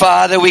 Thank you,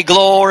 Father. We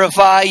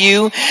glorify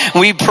you.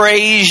 We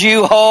praise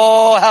you.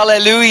 Oh,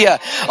 hallelujah.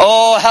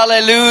 Oh,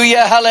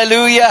 hallelujah.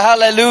 Hallelujah.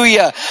 Hallelujah.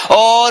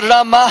 Oh,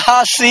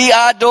 Ramahasi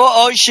Ado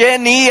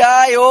Osheni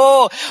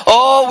Ayo.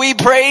 Oh, we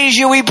praise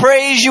you, we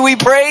praise you, we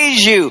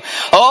praise you.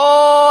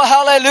 Oh,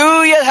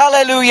 hallelujah,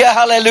 hallelujah,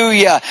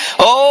 hallelujah.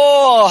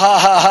 Oh, ha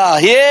ha ha.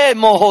 Yeah,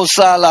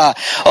 Mohosala.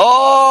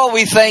 Oh,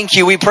 we thank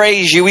you, we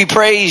praise you, we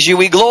praise you,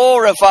 we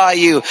glorify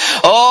you.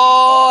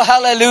 Oh,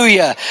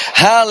 hallelujah,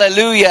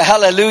 hallelujah,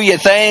 hallelujah.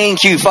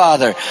 Thank you,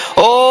 Father.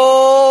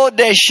 Oh,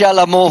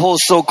 Deshala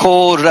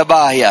Mohosoko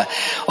Rabaya.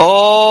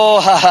 Oh,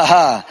 ha ha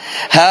ha.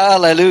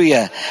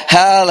 Hallelujah.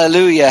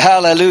 Hallelujah.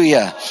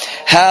 Hallelujah.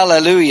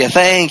 Hallelujah.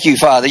 Thank you,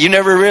 Father. You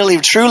never really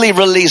truly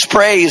release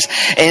praise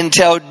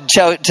until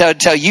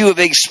you have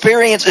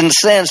experienced and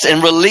sensed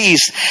and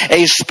released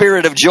a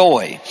spirit of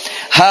joy.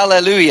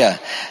 Hallelujah.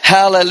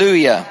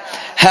 Hallelujah.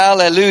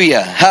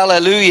 Hallelujah.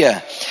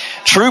 Hallelujah.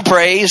 True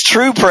praise,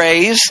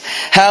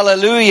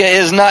 hallelujah,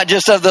 is not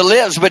just of the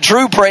lips, but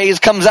true praise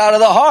comes out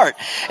of the heart.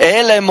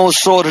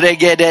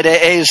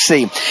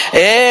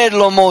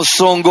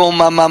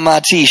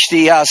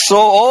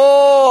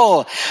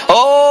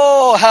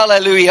 Oh,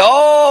 hallelujah.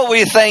 Oh,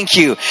 we thank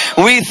you.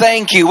 We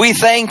thank you. We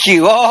thank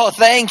you. Oh,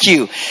 thank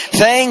you.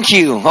 Thank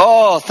you.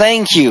 Oh,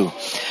 thank you.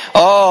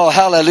 Oh,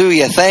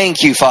 hallelujah.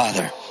 Thank you,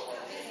 Father.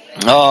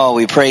 Oh,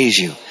 we praise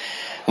you.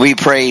 We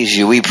praise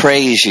you. We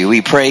praise you.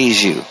 We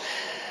praise you.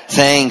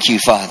 Thank you,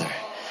 Father.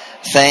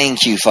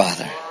 Thank you,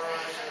 Father.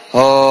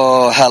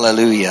 Oh,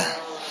 hallelujah.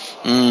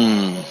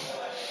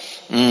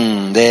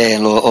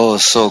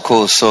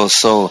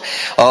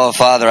 Oh,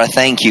 Father, I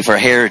thank you for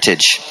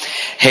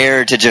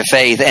heritage of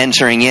faith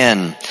entering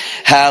in.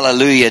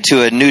 Hallelujah,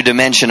 to a new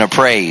dimension of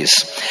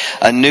praise.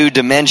 A new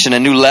dimension, a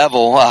new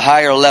level, a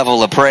higher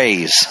level of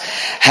praise.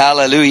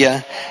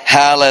 Hallelujah.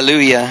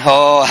 Hallelujah.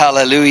 Oh,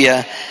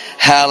 hallelujah.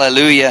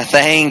 Hallelujah.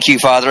 Thank you,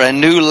 Father. A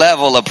new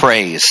level of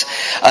praise.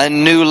 A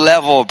new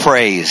level of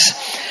praise.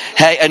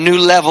 Hey, a new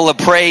level of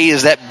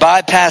praise that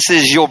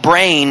bypasses your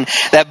brain,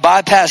 that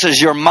bypasses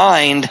your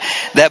mind,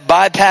 that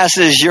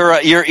bypasses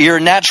your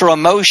natural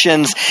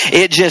emotions.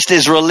 It just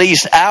is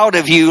released out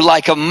of you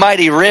like a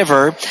mighty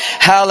river.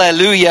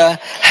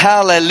 Hallelujah.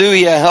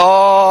 Hallelujah.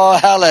 Oh,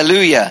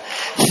 hallelujah.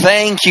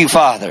 Thank you,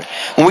 Father.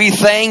 We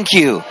thank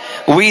you.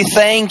 We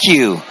thank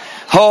you.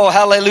 Oh,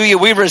 hallelujah.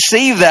 We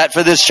receive that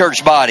for this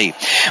church body.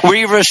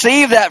 We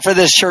receive that for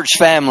this church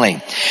family.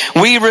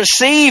 We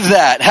receive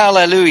that.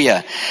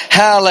 Hallelujah.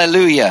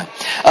 Hallelujah.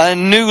 A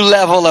new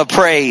level of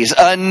praise.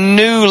 A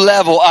new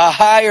level. A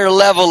higher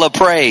level of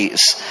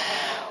praise.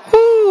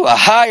 Woo, a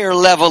higher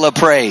level of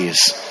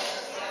praise.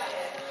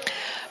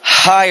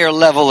 Higher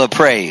level of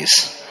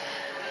praise.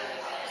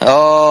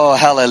 Oh,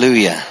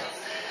 hallelujah.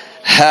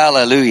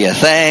 Hallelujah.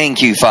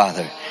 Thank you,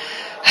 Father.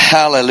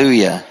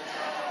 Hallelujah.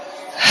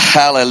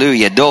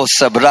 Hallelujah.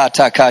 Dosa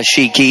brata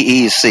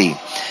kashiki isi.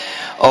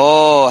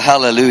 Oh,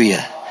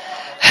 hallelujah.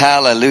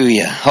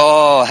 Hallelujah.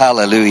 Oh,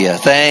 hallelujah.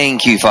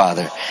 Thank you,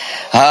 Father.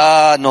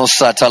 Ah, no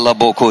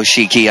satalaboko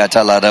shiki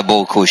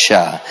ataladaboko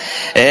sha.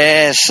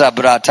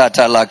 Sabrata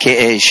talake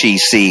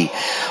eshisi.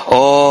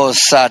 Oh,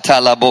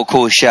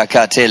 satalaboko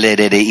shakatele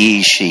de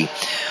ishi.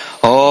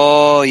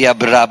 Oh, ya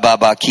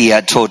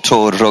brababakia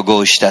toto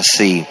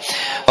rogoshtasi.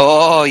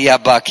 Oh, ya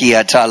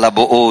bakia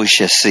talabo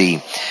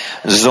oshasi.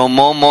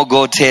 Zomomo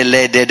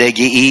gotele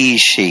dedegi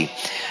ishi.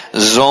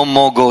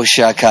 Zomo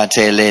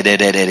goshakatele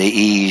dedede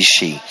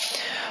ishi.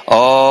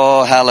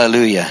 Oh,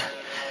 hallelujah.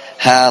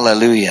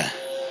 Hallelujah.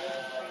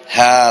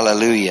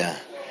 Hallelujah.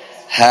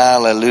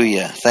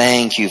 Hallelujah.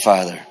 Thank you,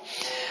 Father.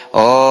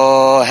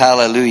 Oh,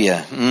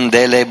 hallelujah.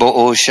 Delebo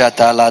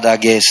oshatalada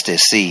geste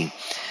si.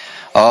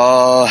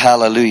 Oh,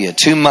 hallelujah.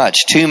 Too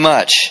much of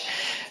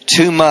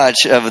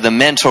the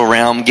mental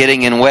realm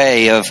getting in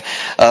way of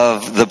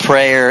the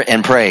prayer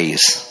and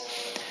praise.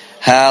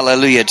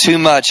 Hallelujah. Too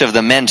much of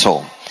the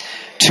mental.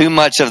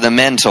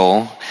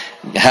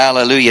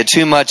 Hallelujah.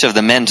 Too much of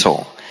the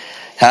mental.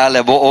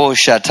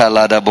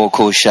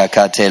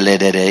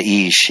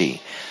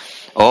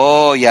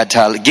 Oh,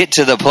 yatal. Get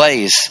to the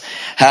place,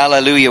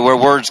 hallelujah, where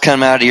words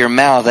come out of your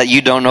mouth that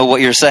you don't know what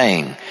you're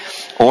saying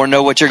or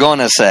know what you're going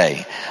to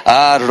say.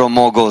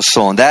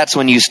 That's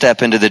when you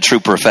step into the true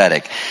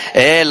prophetic.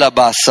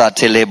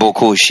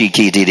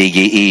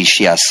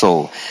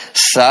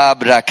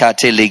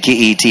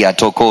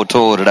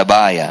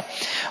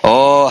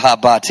 Oh,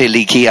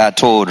 habateliki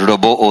atod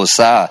robo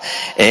osa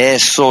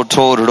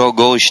esotor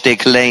rogoshte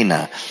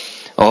klena.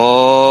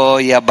 Oh,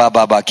 ya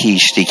baba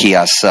bakishti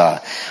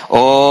kiasa.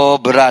 Oh,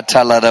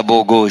 bratalada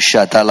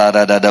bogosha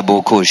talada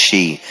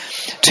bokoshi.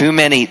 Too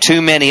many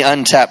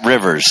untapped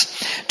rivers.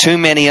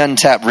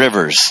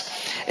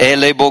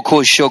 Ele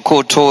bokosho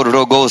kotor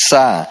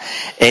rogosa.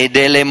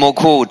 Edele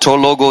moko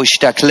tologo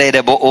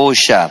shtaklede bo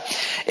osha.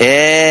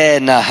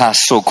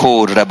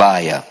 Nahasoko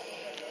rabaya.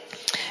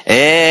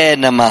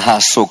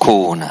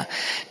 Namahasokona.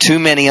 Too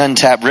many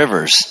untapped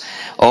rivers.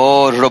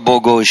 Oh,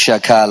 robogo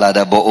shakala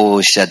da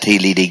bo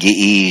shatili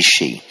digi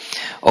ishi.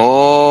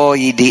 Oh,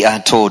 yidi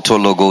atoto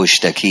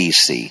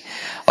logostakisi.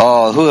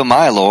 Oh, who am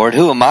I, Lord?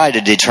 Who am I to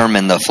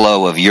determine the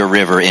flow of your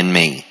river in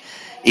me?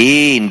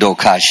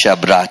 Indokasha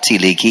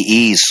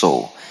bratiliki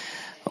iso.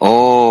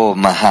 Oh,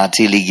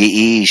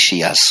 mahatiligi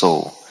ishi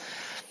aso.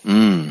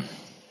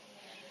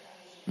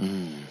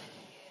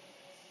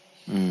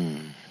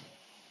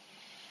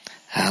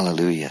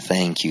 Hallelujah.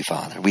 Thank you,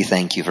 Father. We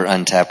thank you for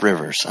untapped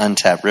rivers.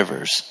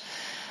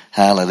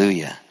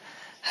 Hallelujah.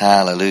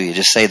 Hallelujah.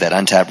 Just say that,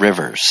 untapped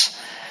rivers.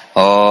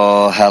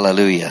 Oh,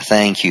 hallelujah.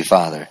 Thank you,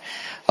 Father.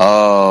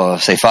 Oh,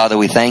 say, Father,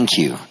 we thank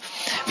you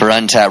for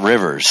untapped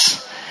rivers.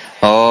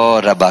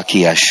 Oh,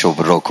 rabakia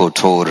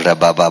shobrokotor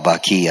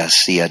rababakia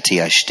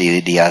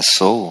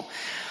siatiashtidiaso.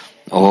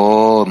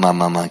 Oh,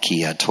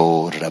 mamamakia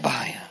tor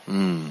rabaya.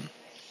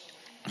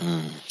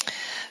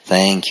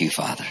 Thank you,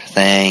 Father.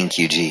 Thank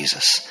you,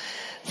 Jesus.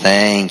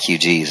 Thank you,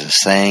 Jesus.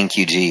 Thank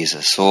you,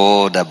 Jesus.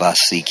 Oh,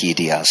 dabasiki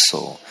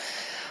diaso.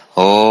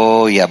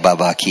 Oh,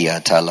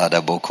 yababakia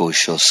talada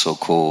bokosho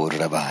soko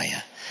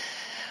rabaya.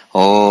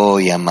 Oh,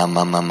 ya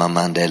mama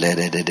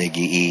mandele de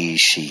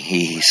giishi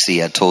hi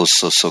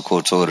siatoso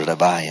sokoto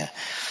rabaya.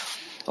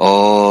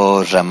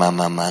 Oh,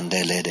 ramama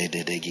mandele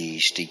de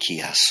gishti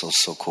kiaso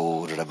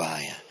soko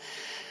rabaya.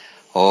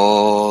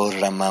 Oh,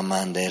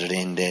 ramamande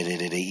rende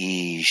de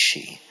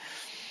ishi.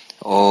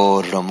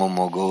 Oh,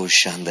 ramomogo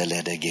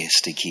shandele de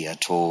gesti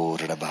kiato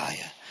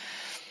rabaya.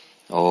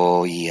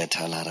 Oh,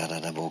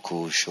 yatalarada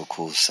boku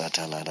shoku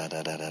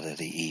satalarada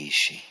de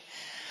ishi.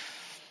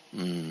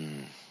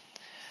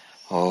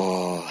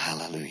 Oh,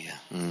 hallelujah.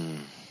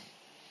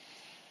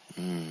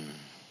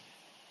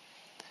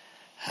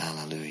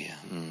 Hallelujah.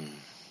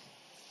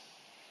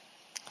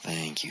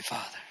 Thank you,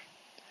 Father.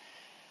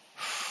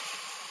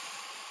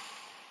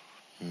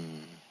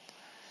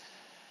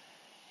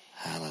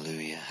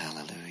 Hallelujah,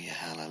 hallelujah,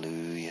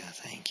 hallelujah.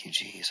 Thank you,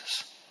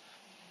 Jesus.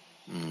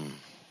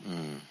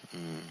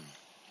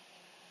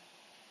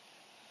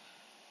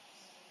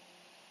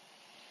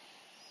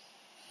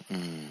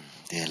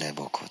 Dele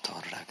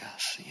bokotor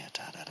ragasi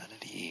atara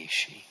di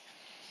ishi.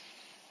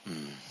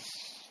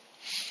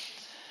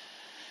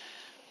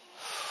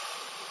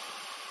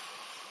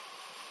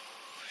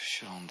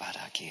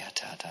 Shombaraki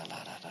atata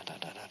la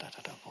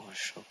da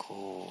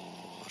boshoko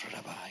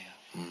rabaya.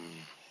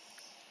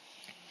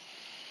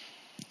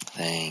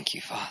 Thank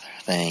you, Father.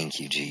 Thank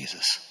you,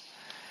 Jesus.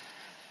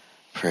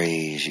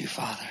 Praise you,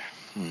 Father.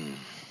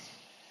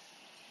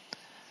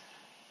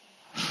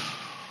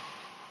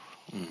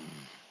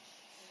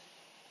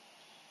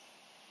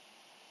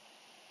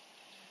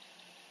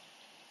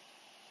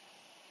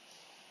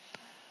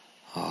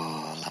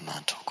 Oh,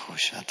 lamanto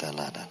koshata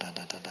la da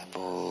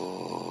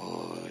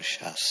bo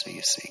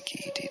shasi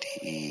seki di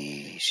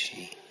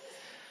ishi.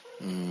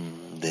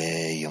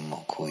 De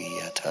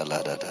yomokuya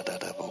la da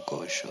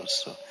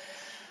bokoshoso.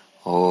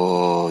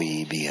 Oh,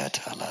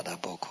 ibiata la da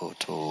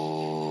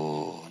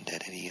bokoto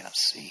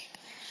dediriasi.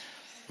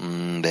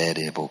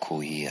 Bede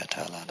bokuya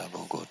la da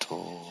bokoto.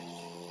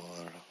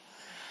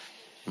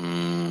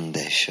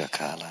 De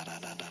shakala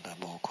da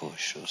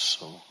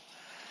bokoshoso.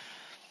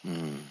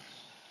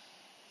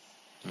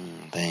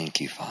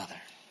 Thank you,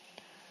 Father.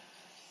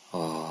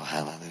 Oh,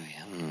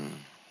 hallelujah.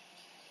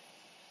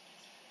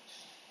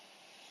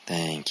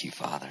 Thank you,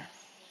 Father.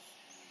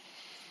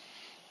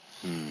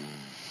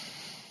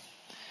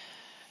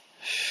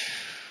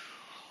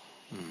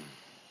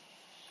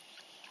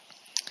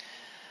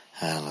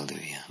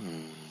 Hallelujah.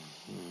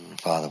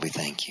 Father, we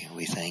thank you.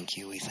 We thank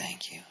you. We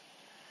thank you.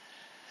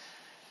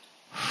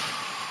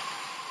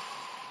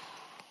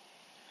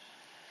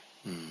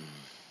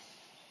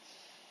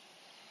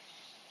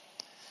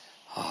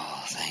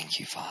 Oh, thank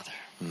you, Father.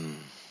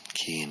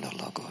 Ki no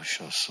logo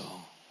shoso.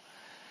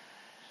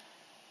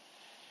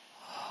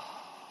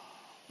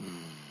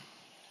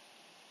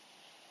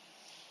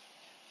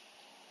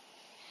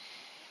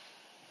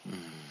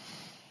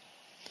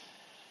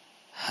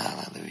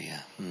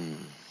 Hallelujah.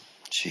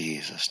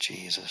 Jesus,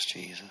 Jesus,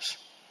 Jesus.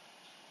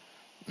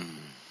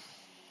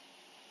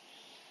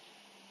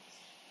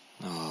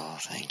 Oh,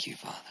 thank you,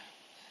 Father.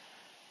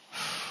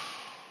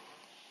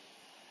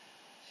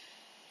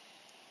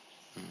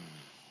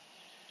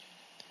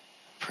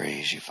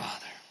 Praise you,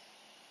 Father.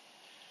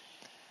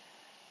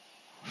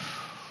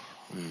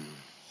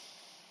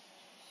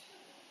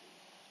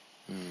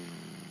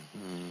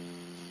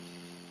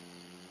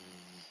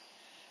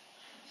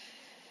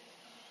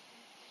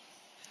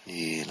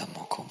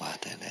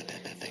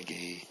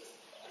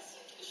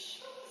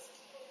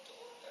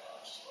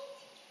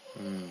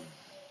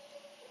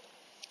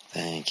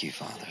 Thank you,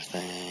 Father.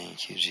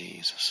 Thank you,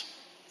 Jesus.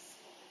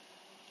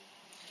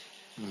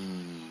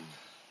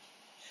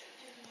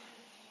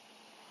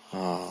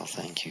 Oh,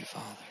 thank you,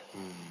 Father.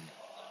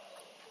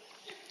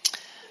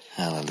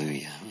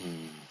 Hallelujah.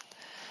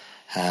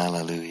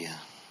 Hallelujah.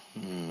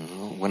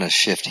 I want to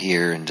shift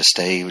here and to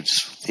stay with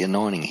the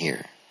anointing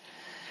here.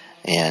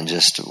 And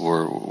just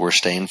we're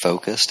staying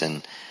focused,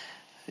 and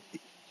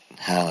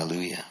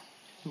hallelujah.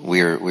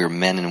 We're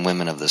men and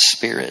women of the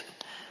Spirit.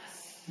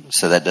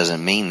 So that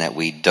doesn't mean that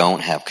we don't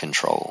have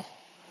control.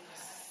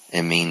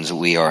 It means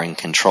we are in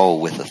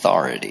control with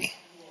authority.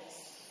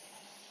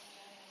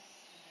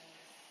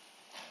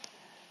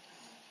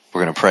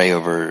 We're going to pray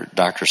over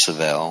Dr.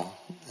 Savelle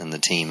and the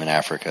team in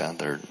Africa.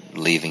 They're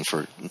leaving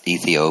for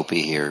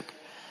Ethiopia here,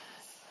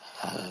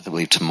 I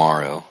believe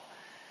tomorrow.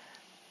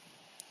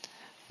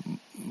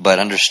 But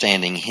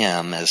understanding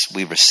him as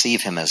we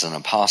receive him as an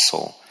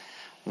apostle,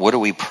 what are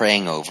we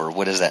praying over?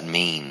 What does that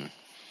mean?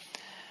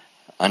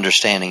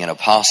 Understanding an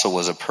apostle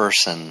was a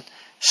person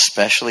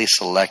specially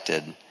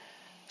selected,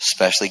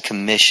 specially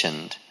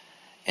commissioned,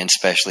 and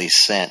specially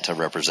sent to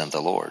represent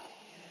the Lord.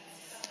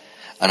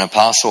 An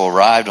apostle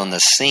arrived on the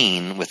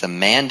scene with a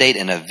mandate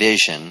and a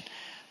vision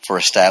for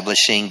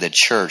establishing the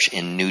church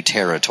in new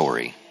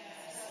territory.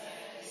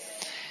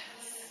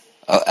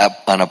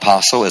 An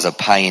apostle is a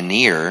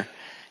pioneer.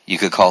 You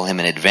could call him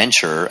an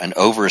adventurer, an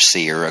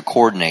overseer, a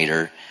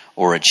coordinator,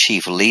 or a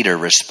chief leader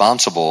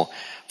responsible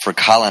for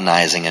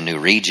colonizing a new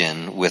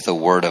region with the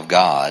Word of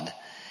God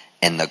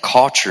and the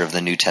culture of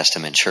the New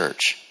Testament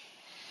church.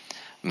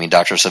 I mean,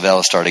 Dr.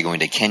 Savelle started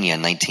going to Kenya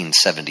in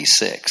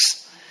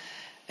 1976.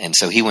 And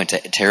so he went to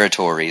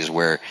territories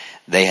where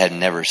they had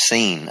never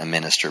seen a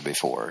minister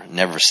before,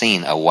 never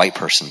seen a white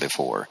person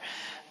before,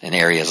 in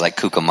areas like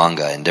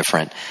Cucamonga and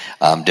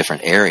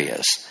different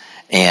areas.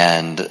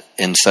 And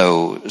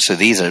so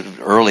these are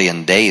early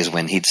in days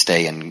when he'd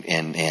stay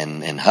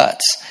in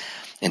huts.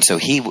 And so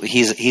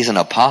he's an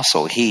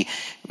apostle. He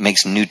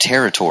makes new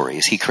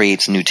territories. He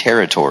creates new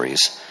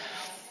territories.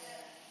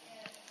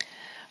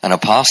 An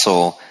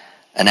apostle,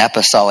 an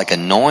apostolic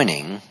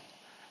anointing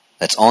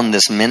that's on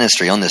this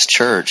ministry, on this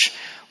church,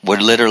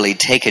 would literally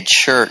take a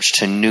church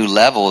to new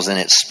levels in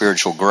its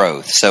spiritual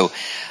growth. So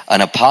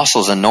an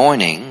apostle's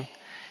anointing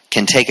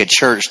can take a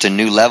church to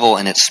new level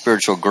in its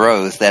spiritual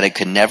growth that it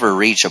could never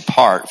reach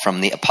apart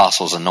from the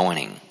apostle's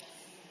anointing.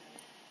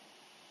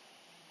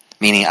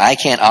 Meaning I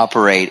can't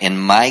operate in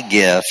my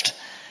gift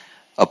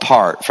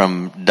apart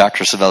from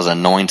Dr. Savelle's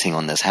anointing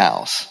on this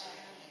house.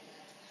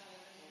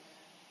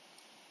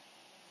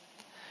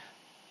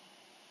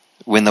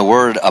 When the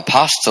word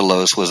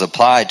apostolos was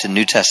applied to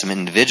New Testament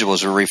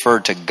individuals, it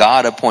referred to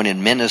God-appointed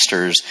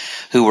ministers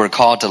who were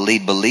called to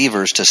lead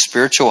believers to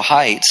spiritual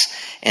heights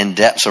and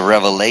depths of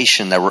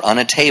revelation that were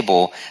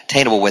unattainable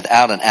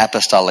without an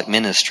apostolic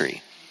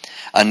ministry.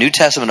 A New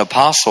Testament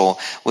apostle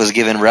was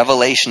given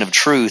revelation of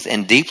truth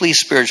and deeply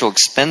spiritual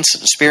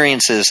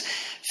experiences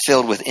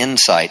filled with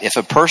insight. If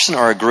a person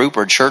or a group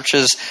or a church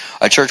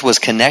was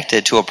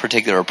connected to a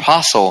particular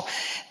apostle,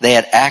 they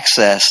had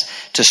access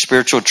to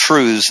spiritual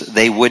truths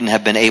they wouldn't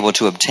have been able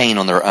to obtain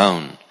on their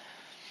own.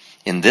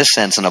 In this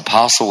sense, an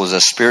apostle was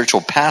a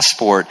spiritual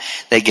passport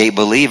that gave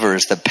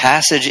believers the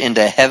passage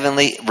into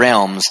heavenly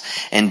realms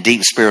and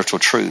deep spiritual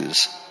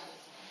truths.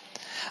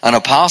 An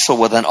apostle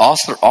was then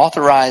also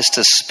authorized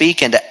to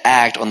speak and to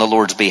act on the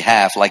Lord's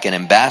behalf like an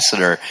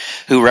ambassador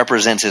who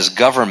represents his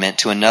government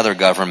to another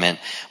government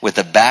with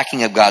the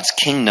backing of God's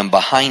kingdom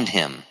behind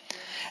him.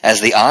 As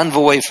the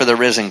envoy for the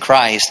risen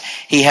Christ,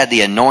 he had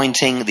the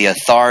anointing, the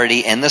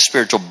authority, and the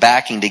spiritual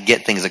backing to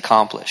get things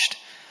accomplished.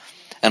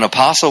 An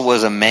apostle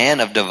was a man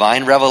of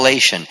divine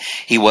revelation.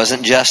 He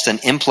wasn't just an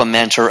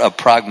implementer of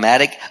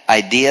pragmatic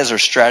ideas or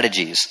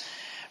strategies.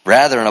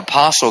 Rather, an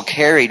apostle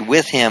carried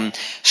with him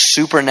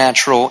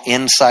supernatural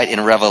insight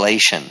and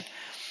revelation.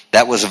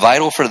 that was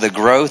vital for the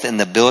growth and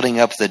the building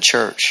up of the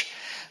church.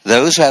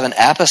 Those who have an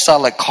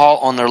apostolic call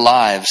on their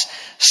lives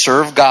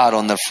serve God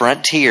on the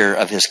frontier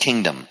of his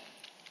kingdom,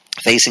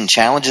 facing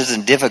challenges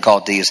and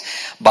difficulties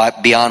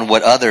beyond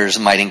what others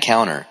might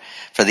encounter.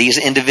 For these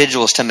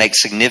individuals to make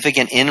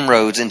significant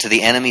inroads into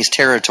the enemy's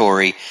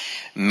territory,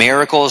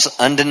 miracles,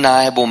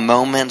 undeniable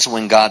moments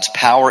when God's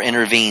power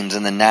intervenes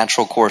in the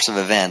natural course of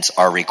events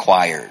are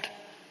required.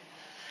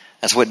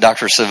 That's what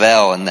Dr.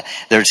 Savelle and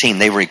their team,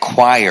 they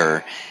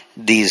require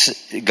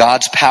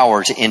God's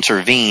power to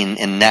intervene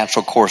in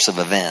natural course of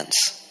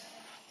events.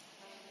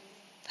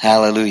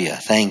 Hallelujah.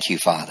 Thank you,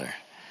 Father.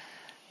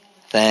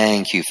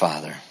 Thank you,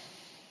 Father.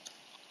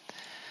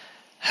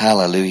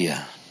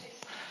 Hallelujah.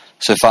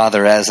 So,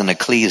 Father, as an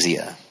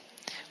ecclesia,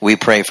 we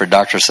pray for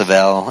Dr.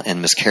 Savelle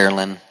and Miss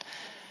Carolyn.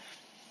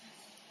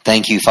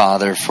 Thank you,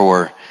 Father,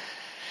 for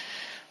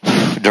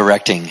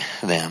directing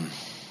them.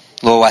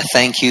 Lord, I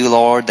thank you,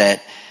 Lord,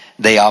 that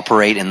they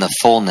operate in the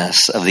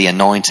fullness of the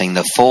anointing,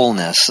 the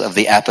fullness of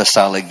the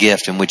apostolic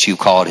gift in which you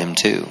called him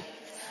to.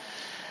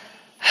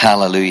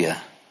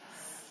 Hallelujah.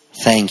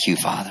 Thank you,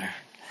 Father.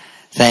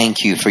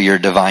 Thank you for your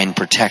divine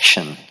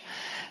protection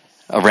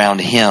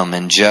around him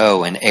and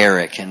Joe and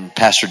Eric and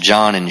Pastor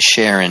John and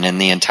Sharon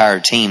and the entire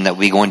team that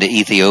we go into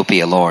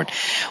Ethiopia, Lord.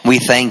 We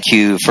thank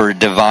you for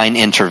divine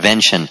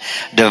intervention.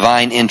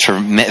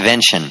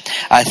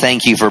 I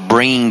thank you for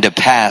bringing to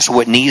pass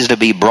what needs to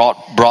be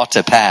brought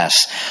to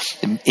pass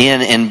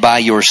in and by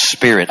your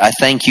Spirit. I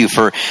thank you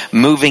for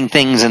moving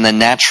things in the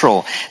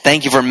natural.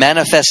 Thank you for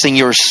manifesting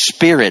your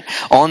Spirit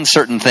on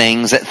certain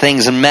things, that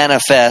things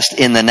manifest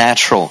in the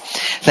natural.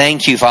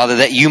 Thank you, Father,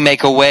 that you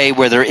make a way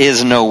where there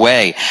is no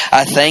way.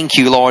 I thank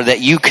you, Lord, that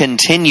you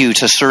continue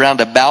to surround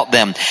about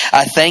them.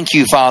 I thank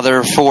you,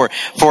 Father, for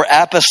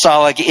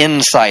apostolic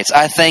insights.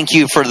 I thank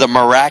you for the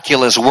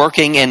miraculous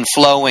working and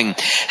flowing,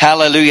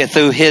 hallelujah,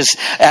 through his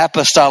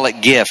apostolic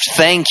gift.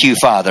 Thank you,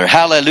 Father.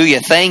 Hallelujah.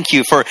 Thank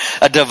you for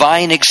a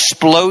divine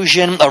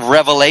explosion of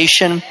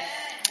revelation,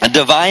 a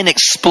divine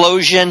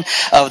explosion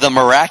of the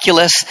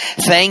miraculous.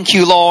 Thank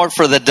you, Lord,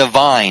 for the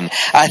divine.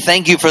 I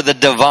thank you for the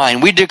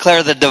divine. We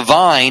declare the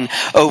divine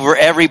over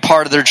every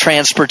part of their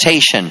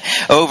transportation,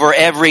 over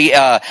every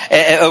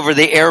over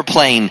the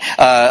airplane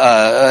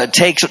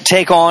take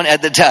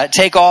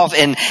off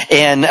and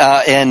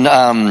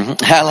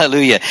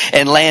hallelujah,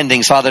 and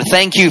landings. Father,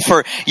 thank you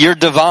for your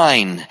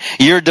divine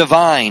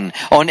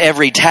on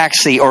every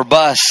taxi or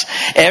bus,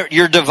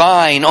 your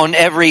divine on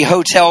every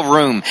hotel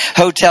room,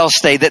 hotel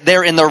stay, that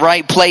they're in the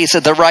right place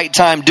at the right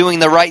time, doing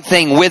the right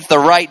thing with the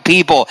right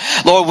people.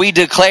 Lord, we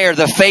declare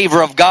the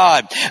favor of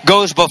God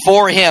goes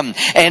before him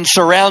and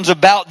surrounds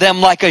about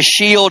them like a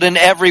shield in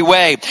every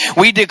way.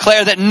 We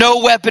declare that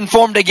no weapon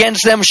formed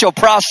against them shall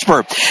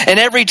prosper, and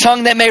every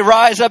tongue that may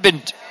rise up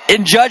in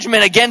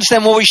judgment against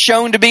them will be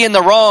shown to be in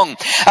the wrong.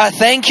 I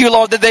thank you,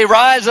 Lord, that they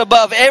rise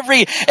above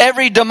every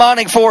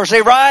demonic force.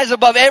 They rise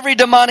above every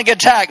demonic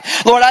attack.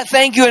 Lord, I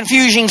thank you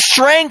infusing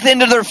strength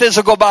into their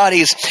physical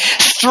bodies.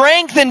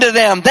 Strength into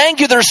them. Thank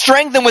you, they're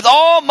strengthened with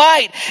all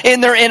might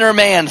in their inner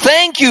man.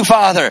 Thank you,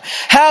 Father.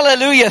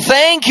 Hallelujah.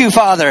 Thank you,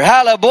 Father.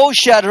 Oh,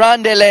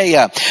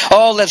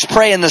 let's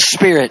pray in the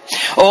Spirit.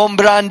 Om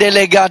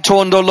brandele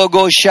gatondo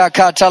logosha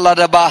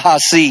katalada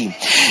bahasi.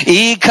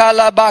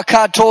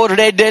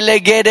 Ikalabakatore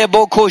delegede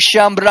boko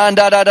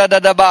shambranda da da da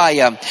da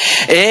baya.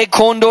 E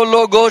kondo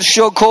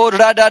logosho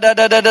kora da da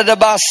da da da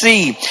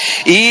basi.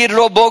 I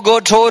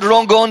robogoto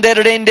rongonde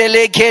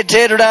rendele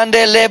kete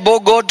randele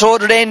bogoto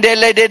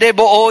rendele de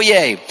bo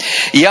oye.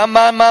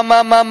 Yamama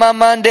mama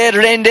mande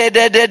rende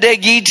de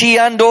giti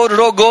ando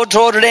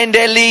rogoto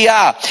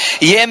rendelia.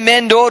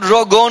 Yemendo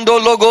rogondo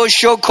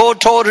logosho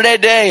koto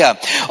redea.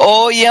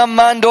 O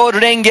yamando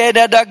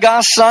rengeda da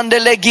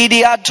gasandele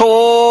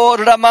gidiato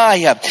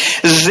ramaya.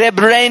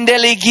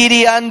 Zebrendele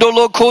gidiando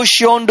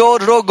lokoshondo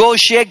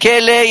rogoshe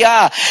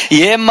keleya.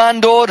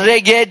 Yemando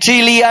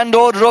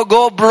regetiliando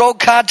rogo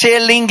brokate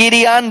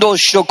lingiriando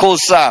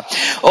shokosa.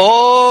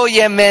 Oh,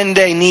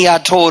 yemende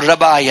niato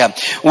rabaya.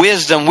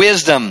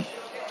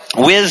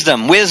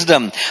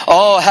 Wisdom.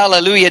 Oh,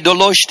 hallelujah.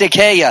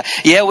 Doloshtekeya.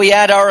 Yeah, we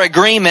add our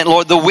agreement,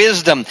 Lord, the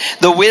wisdom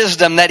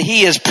that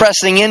he is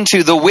pressing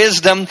into, the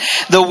wisdom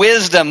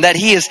that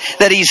he's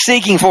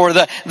seeking for,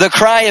 the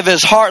cry of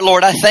his heart,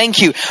 Lord. I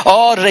thank you.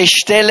 Oh,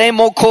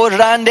 reshtelemo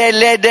korande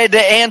lede, the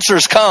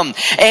answers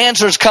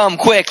come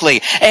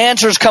quickly.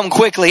 Answers come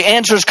quickly.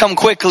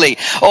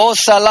 Oh,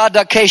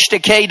 salada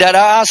keshteke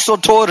daraso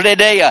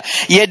torredea.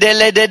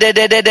 Yedele de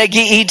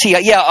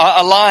giitia.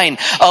 Yeah, align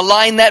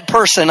that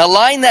person.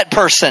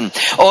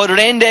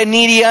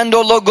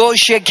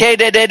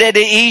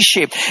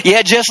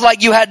 Yeah, just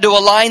like you had to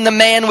align the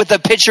man with the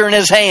pitcher in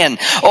his hand.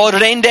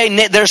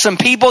 There's some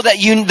people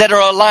that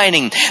are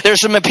aligning.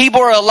 There's some people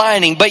who are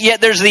aligning, but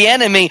yet there's the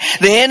enemy.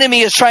 The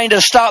enemy is trying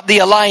to stop the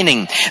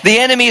aligning.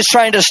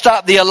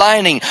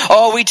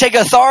 Oh, we take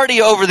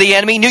authority over the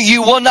enemy.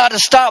 You will not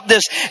stop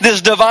this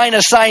divine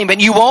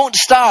assignment. You won't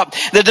stop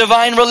the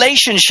divine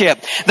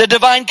relationship, the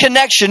divine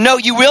connection. No,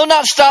 you will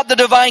not stop the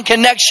divine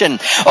connection.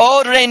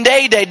 Oh,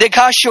 le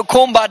dekasho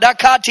komba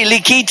dakati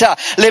likita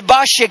le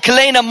bashe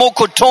klena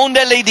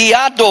mokotonde le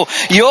diado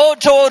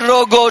yoto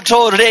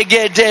rogoto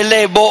regete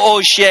le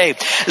booshe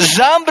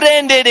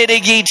zambrende de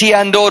giti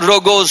ando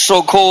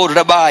rogoso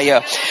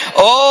korabaya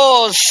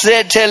oh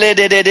setele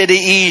de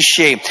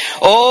ishe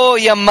oh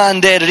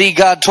yamande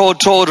rigato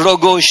to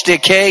rogoshte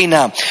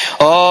kena.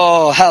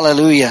 Oh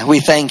hallelujah, we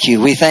thank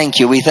you, we thank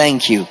you, we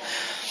thank you.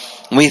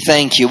 We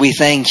thank you, we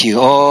thank you.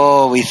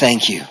 Oh, we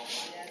thank you.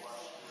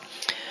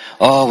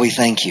 Oh, we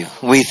thank you.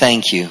 We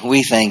thank you.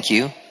 We thank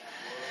you.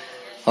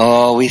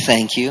 Oh, we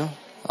thank you.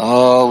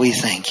 Oh, we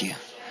thank you.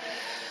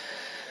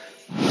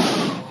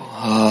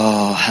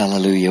 Oh,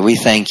 hallelujah. We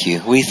thank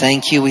you. We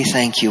thank you. We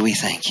thank you. We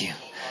thank you.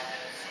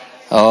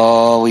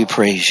 Oh, we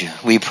praise you.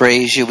 We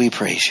praise you. We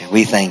praise you.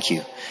 We thank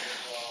you.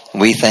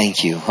 We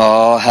thank you.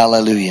 Oh,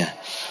 hallelujah.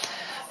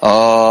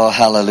 Oh,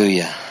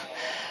 hallelujah.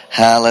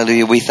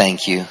 Hallelujah. We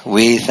thank you.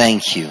 We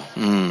thank you.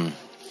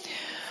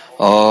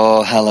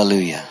 Oh,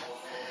 hallelujah.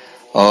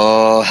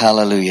 Oh,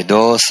 hallelujah.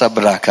 Do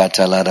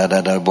sabrakata la da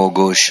da da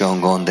bogo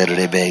shongon de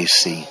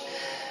rebesi.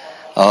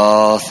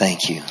 Oh,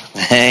 thank you.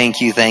 Thank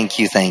you, thank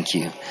you, thank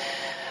you.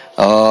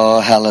 Oh,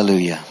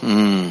 hallelujah.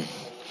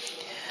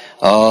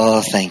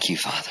 Oh, thank you,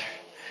 Father.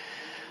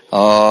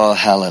 Oh,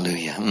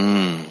 hallelujah.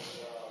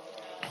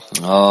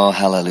 Oh,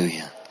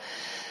 hallelujah.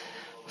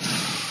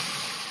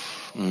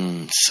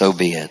 So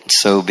be it.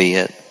 So be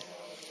it.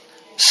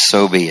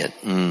 So be it.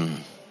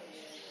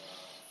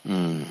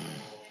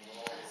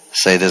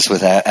 Say this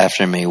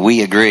after me.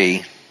 We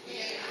agree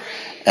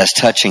as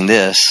touching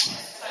this,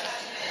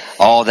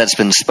 all that's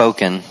been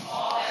spoken,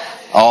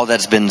 all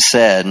that's been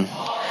said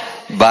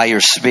by your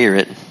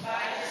Spirit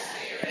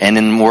and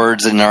in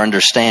words in our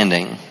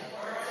understanding.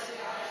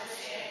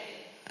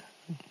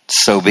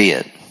 So be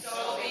it.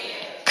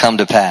 Come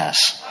to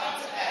pass.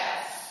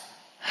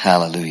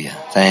 Hallelujah.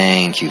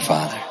 Thank you,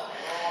 Father.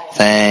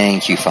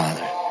 Thank you,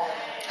 Father.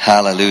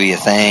 Hallelujah.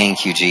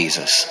 Thank you,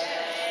 Jesus.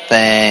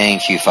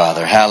 Thank you,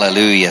 Father.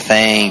 Hallelujah.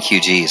 Thank you,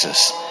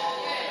 Jesus.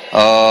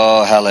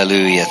 Oh,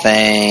 hallelujah.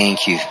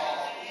 Thank you.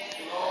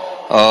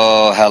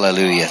 Oh,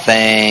 hallelujah.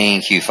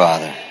 Thank you,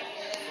 Father.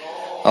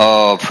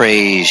 Oh,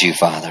 praise you,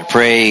 Father.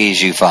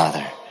 Praise you,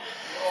 Father.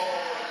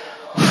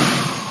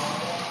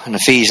 In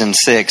Ephesians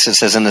 6, it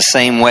says, in the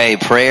same way,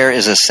 prayer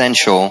is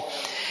essential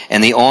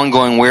in the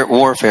ongoing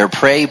warfare.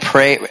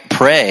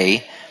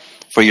 Pray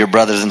for your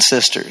brothers and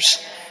sisters.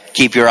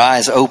 Keep your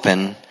eyes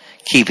open.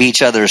 Keep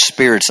each other's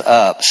spirits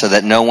up so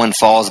that no one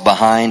falls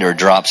behind or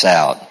drops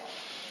out.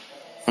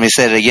 Let me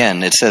say it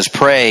again. It says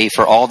pray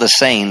for all the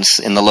saints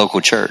in the local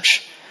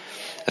church.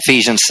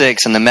 Ephesians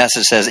 6 and the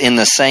Message says, in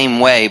the same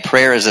way,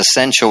 prayer is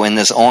essential in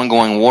this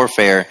ongoing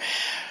warfare.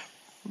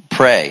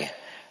 Pray.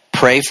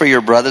 Pray for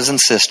your brothers and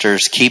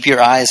sisters. Keep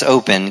your eyes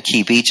open.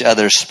 Keep each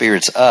other's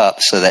spirits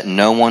up so that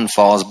no one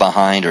falls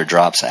behind or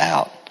drops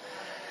out.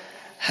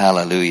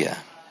 Hallelujah.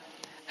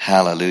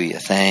 Hallelujah.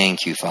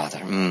 Thank you, Father.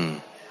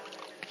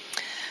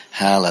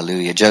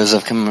 Hallelujah.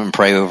 Joseph, come and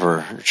pray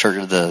over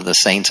church, the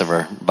saints of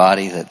our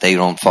body, that they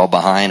don't fall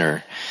behind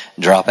or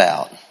drop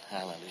out.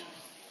 Hallelujah.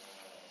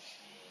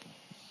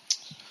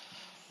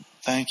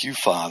 Thank you,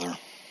 Father.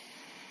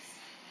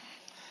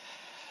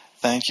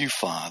 Thank you,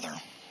 Father.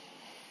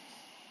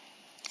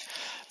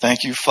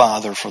 Thank you,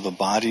 Father, for the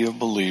body of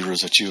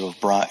believers that you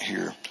have brought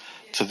here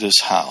to this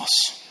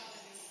house.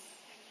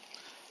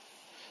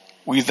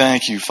 We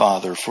thank you,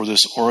 Father, for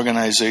this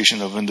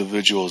organization of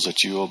individuals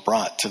that you have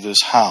brought to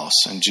this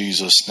house in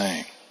Jesus'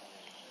 name.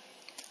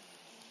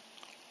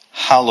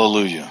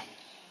 Hallelujah.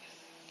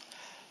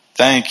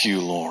 Thank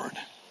you, Lord.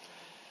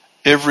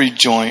 Every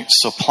joint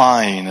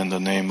supplying in the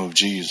name of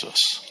Jesus.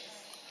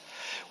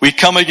 We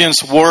come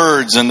against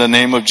words in the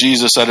name of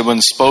Jesus that have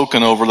been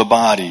spoken over the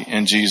body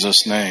in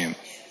Jesus' name.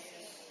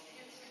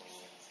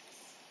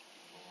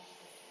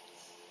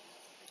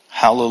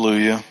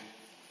 Hallelujah.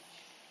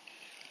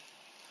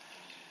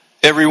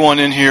 Everyone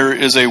in here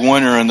is a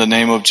winner in the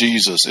name of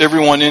Jesus.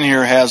 Everyone in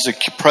here has the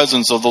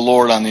presence of the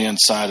Lord on the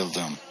inside of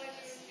them.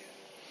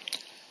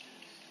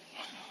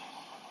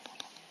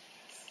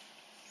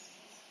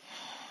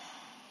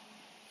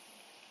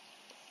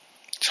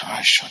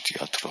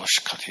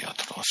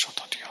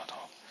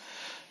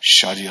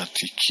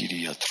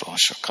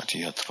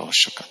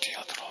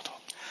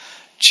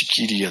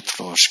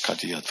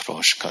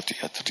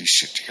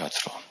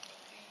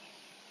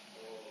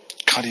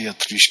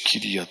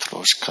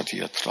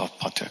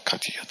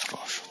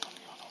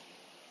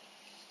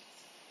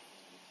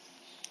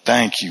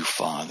 Thank you,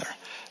 Father.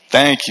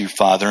 Thank you,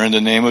 Father. In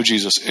the name of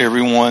Jesus,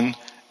 everyone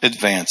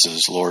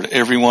advances, Lord.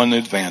 Everyone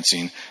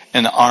advancing.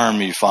 An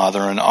army,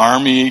 Father. An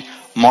army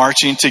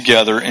marching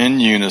together in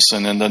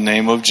unison in the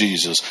name of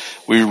Jesus.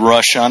 We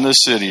rush on the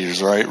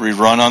cities, right? We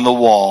run on the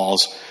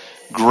walls.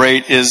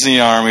 Great is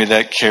the army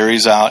that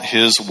carries out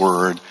His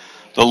word.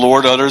 The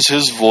Lord utters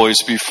His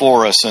voice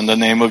before us in the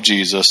name of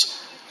Jesus.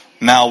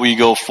 Now we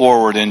go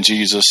forward in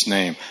Jesus'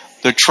 name.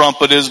 The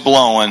trumpet is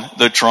blowing.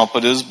 The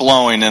trumpet is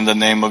blowing in the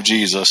name of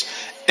Jesus.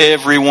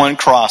 Everyone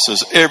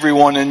crosses.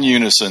 Everyone in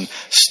unison.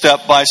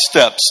 Step by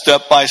step.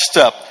 Step by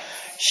step.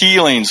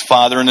 healings,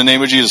 Father, in the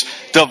name of Jesus.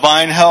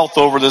 Divine health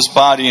over this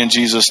body in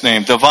Jesus'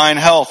 name. Divine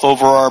health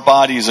over our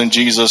bodies in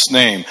Jesus'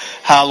 name.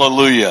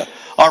 Hallelujah.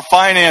 Our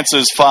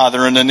finances,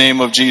 Father, in the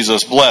name of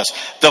Jesus, bless.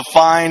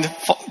 Divine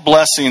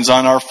blessings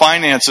on our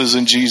finances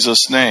in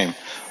Jesus' name.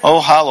 Oh,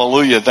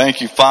 hallelujah.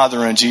 Thank you,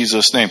 Father, in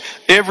Jesus' name.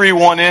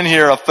 Everyone in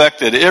here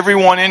affected.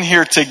 Everyone in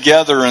here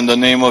together in the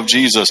name of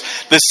Jesus.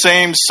 The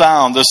same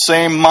sound, the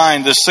same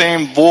mind, the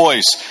same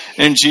voice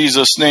in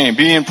Jesus' name.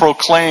 Being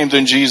proclaimed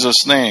in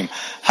Jesus' name.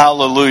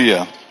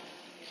 Hallelujah.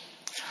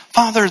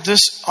 Father,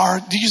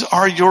 these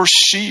are your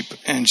sheep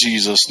in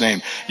Jesus'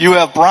 name. You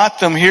have brought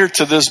them here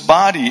to this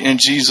body in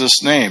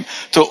Jesus' name.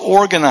 To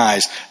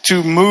organize,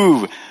 to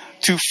move,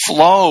 to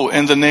flow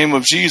in the name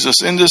of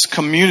Jesus in this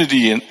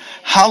community. And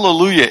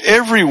hallelujah.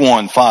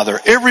 Everyone, Father,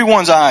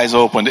 everyone's eyes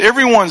opened,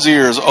 everyone's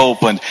ears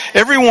opened,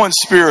 everyone's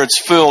spirits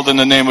filled in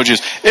the name of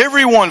Jesus.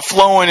 Everyone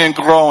flowing and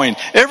growing,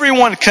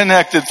 everyone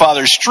connected,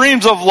 Father.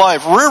 Streams of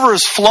life,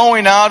 rivers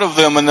flowing out of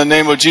them in the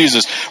name of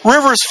Jesus.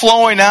 Rivers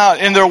flowing out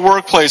in their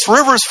workplace,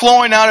 rivers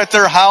flowing out at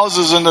their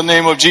houses in the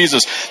name of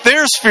Jesus.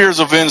 Their spheres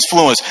of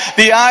influence.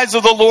 The eyes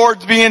of the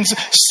Lord being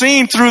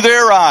seen through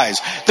their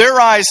eyes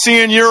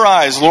seeing your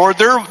eyes, Lord.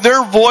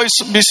 Their voice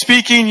be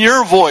speaking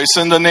your voice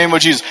in the name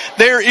of Jesus.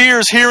 Their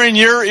ears hearing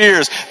your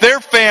ears.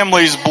 Their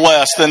families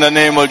blessed in the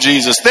name of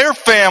Jesus. Their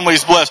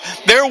families blessed.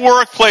 Their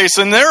workplace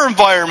and their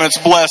environments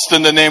blessed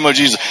in the name of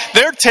Jesus.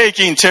 They're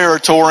taking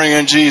territory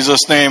in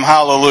Jesus' name.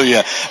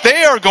 Hallelujah.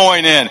 They are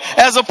going in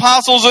as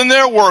apostles in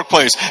their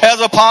workplace, as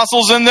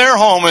apostles in their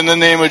home in the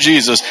name of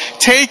Jesus.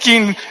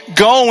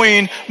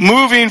 Going,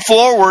 moving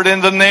forward in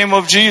the name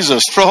of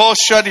Jesus.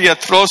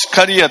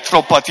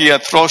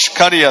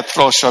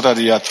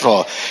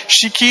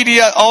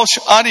 Shikiria osh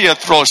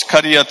ariatros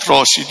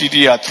kariatros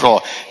idiatro.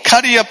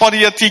 Karia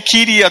pariati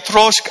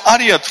kiriatros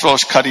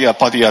ariatros karia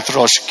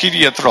pariatros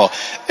kiriatro.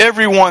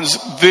 Everyone's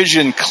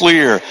vision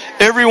clear.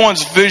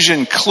 Everyone's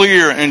vision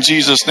clear in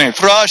Jesus' name.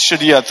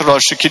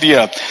 Frashadiatros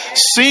kiria.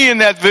 Seeing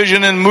that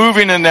vision and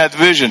moving in that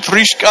vision.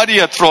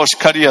 Trishkariatros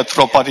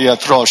kariatro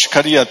pariatros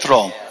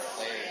kariatro.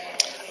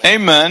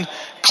 Amen.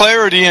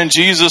 Clarity in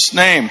Jesus'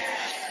 name.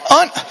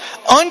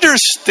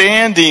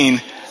 Understanding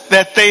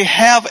that they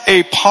have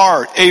a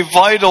part, a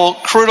vital,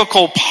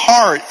 critical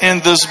part in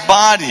this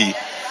body.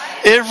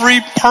 Every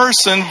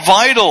person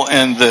vital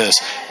in this.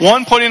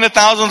 One putting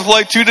 1,000 to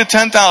flight, 2 to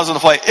 10,000 to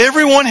flight.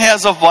 Everyone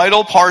has a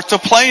vital part to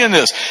play in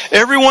this.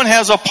 Everyone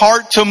has a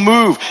part to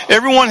move.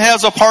 Everyone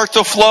has a part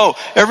to flow.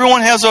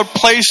 Everyone has a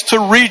place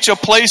to reach, a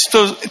place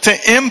to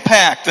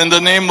impact in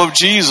the name of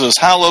Jesus.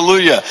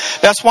 Hallelujah.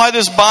 That's why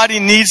this body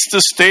needs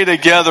to stay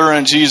together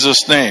in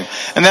Jesus' name.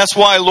 And that's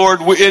why,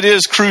 Lord, it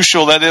is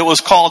crucial that it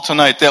was called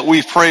tonight that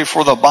we pray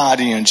for the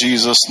body in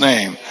Jesus'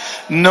 name.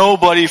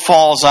 Nobody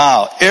falls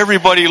out.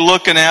 Everybody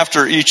looking after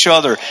each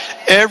other.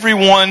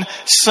 Everyone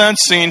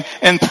sensing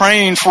and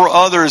praying for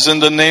others in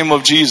the name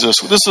of Jesus.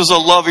 This is a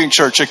loving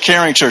church, a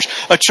caring church,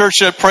 a church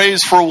that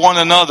prays for one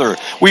another.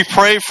 We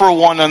pray for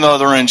one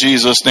another in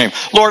Jesus' name.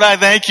 Lord, I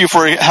thank you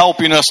for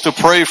helping us to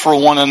pray for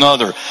one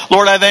another.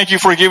 Lord, I thank you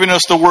for giving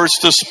us the words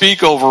to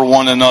speak over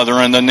one another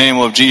in the name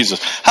of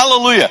Jesus.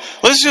 Hallelujah.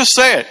 Let's just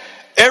say it.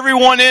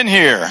 Everyone in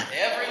here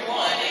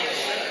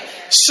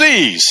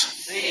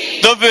sees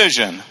the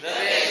vision,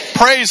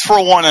 prays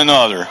for one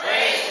another,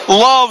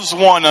 loves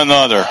one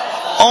another.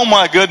 Oh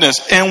my goodness.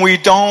 And we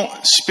don't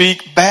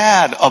speak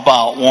bad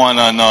about one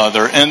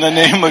another in the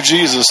name of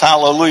Jesus.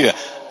 Hallelujah.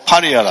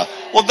 Pariara.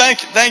 Well,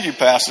 thank you,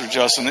 Pastor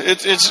Justin.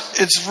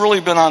 It's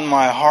really been on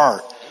my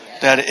heart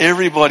that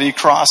everybody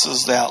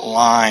crosses that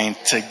line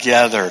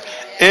together.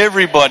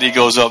 Everybody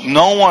goes up.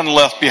 No one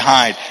left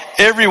behind.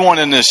 Everyone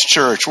in this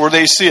church, where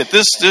they see it.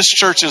 This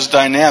church is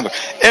dynamic.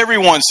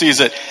 Everyone sees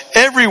it.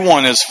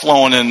 Everyone is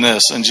flowing in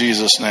this in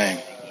Jesus' name.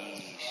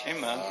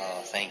 Amen.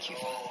 Oh, thank you.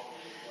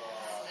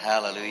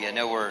 Hallelujah. I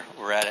know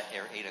we're at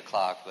 8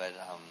 o'clock, but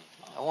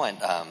I want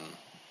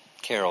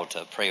Carol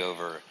to pray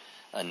over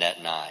Annette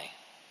and I,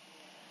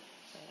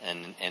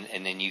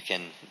 and then you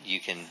can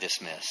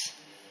dismiss.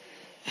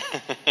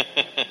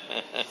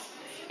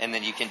 And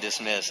then you can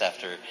dismiss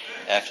after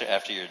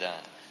you're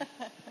done.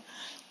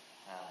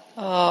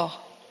 Oh,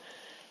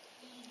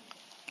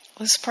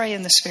 let's pray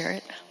in the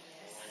Spirit.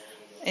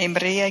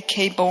 Embria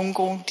ke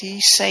bongo di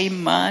say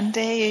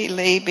mande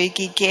le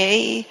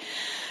begige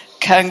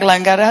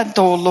kanglangara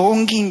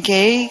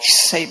dolonging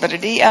say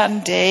bredi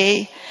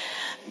ande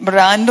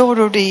brando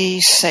rudi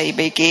say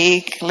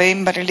bege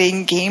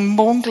klemberling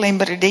gimbong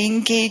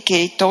klemberding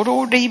ke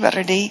toro di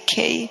bredi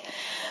ke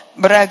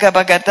braga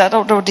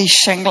bagataro di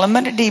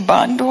shenglamer di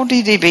bando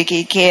di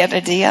bege ke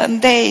di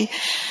ande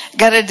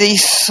gara di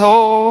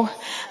so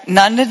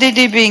nana di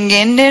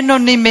bingende no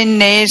ni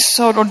minne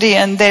soro di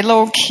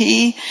andelo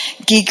ki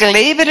Biki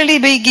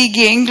Glebri Bigi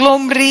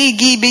Ginglombri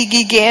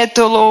Bigi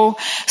Getolo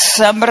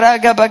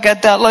Sambraga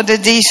Bagatala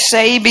de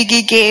say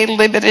Bigi Gay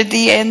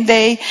Liberty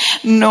Ende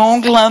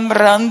Non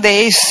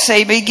Glambrande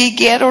say Bigi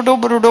Gero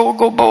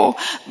Dobrogobo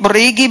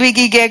Brigi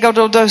Bigi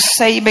Gego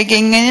say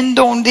Begin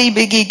Dondi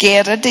Bigi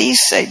Gera de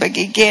say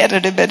Bigi Gera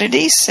de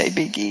Beredi say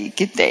Bigi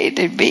Gite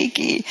de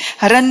Bigi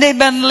Harande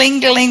Ban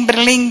Lingling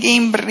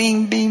Berlinging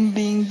Bring Bing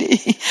Bing de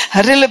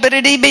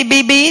Hariliberty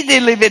Baby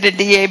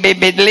Deliberty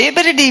Baby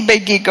Liberty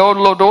Bigi Go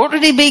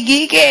Lord di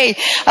Bigi Gay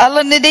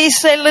Alane de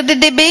say La de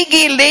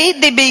Bigi Lay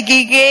de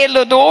Bigi Gay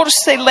Lodor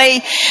say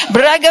lay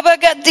Braga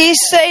Bagati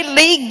say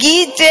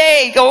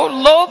Ligite Go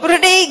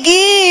Lobrity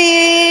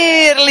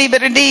Gear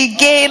Liberty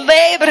Gay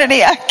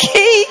Liberty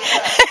Aki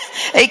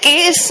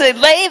Eki say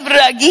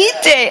Labra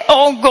Gite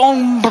O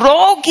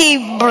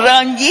Gombroki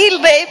Brangi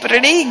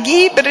Liberty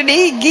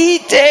Gibrity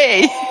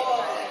Gite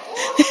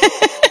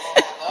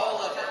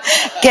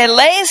Que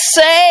le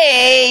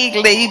say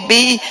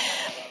Libi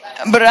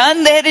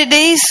Branded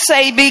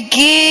say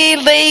bigi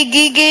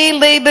legigi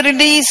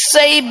liberty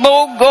say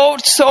bo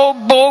goat so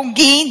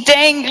bogi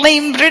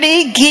dangling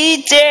pretty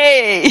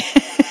gite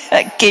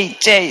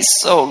gite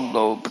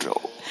solo bro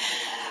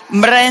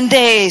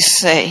Brande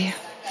say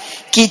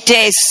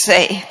gite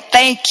say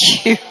thank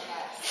you.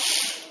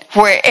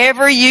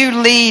 Wherever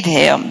you lead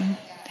him,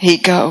 he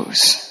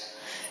goes.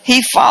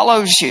 He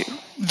follows you.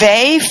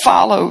 They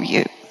follow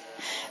you.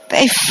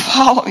 They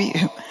follow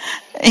you.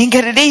 And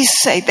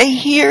say they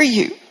hear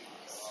you.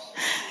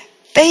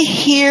 They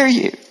hear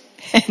you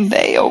and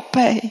they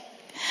obey.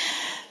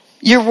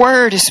 Your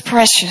word is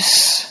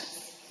precious,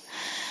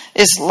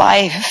 is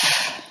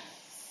life.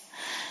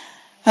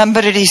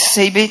 But they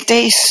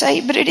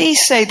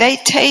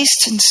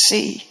taste and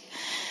see.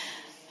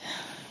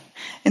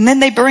 And then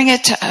they bring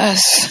it to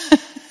us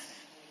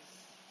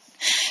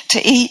to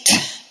eat.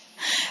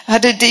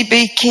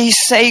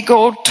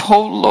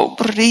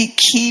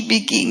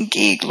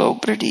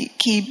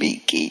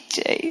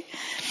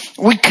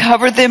 We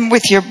cover them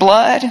with your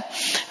blood.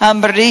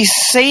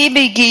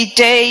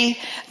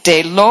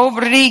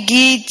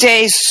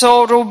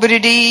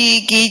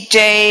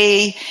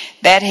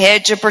 That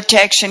hedge of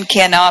protection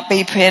cannot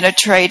be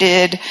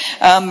penetrated.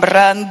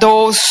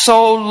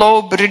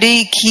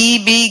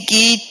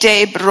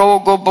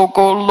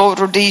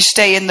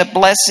 Stay in the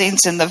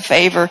blessings and the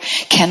favor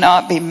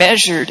cannot be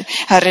measured.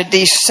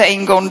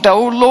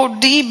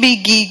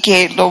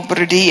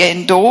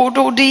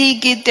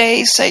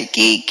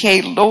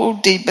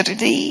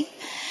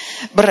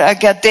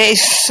 Bragade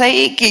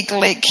say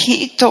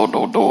hito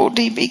do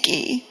di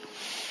bigi.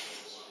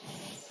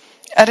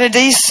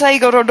 Arade say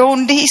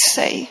gorodon di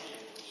say.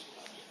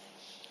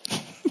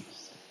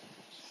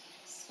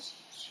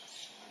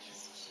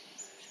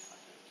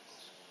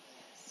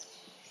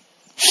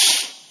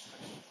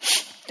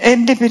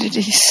 And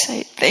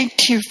say,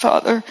 thank you,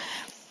 Father,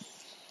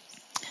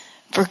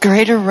 for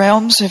greater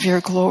realms of your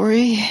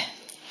glory.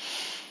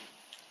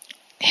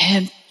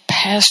 And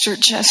Pastor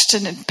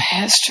Justin and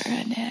Pastor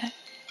Annette,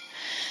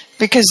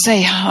 because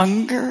they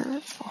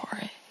hunger for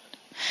it.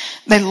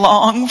 They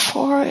long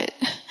for it.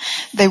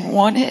 They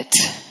want it.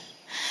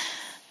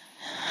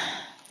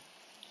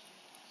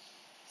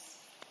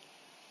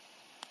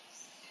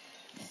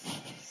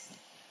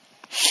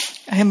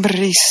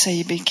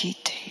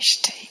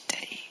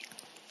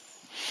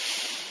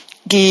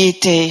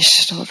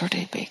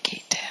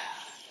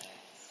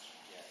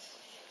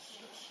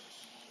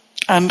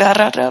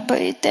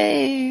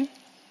 Andarabete.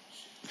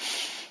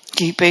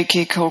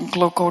 Kipeki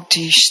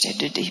konklokotiste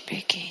de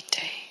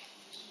dipekite.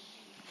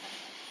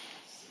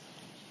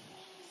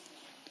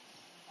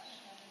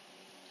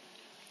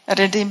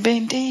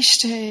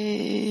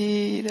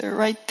 They're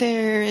right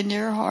there in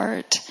your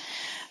heart.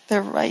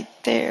 They're right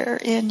there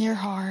in your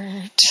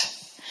heart.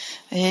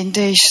 And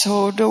they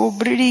so do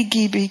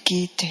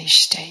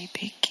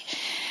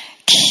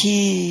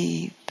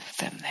keep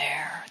them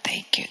there.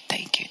 Thank you,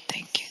 thank you,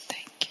 thank you,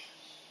 thank you.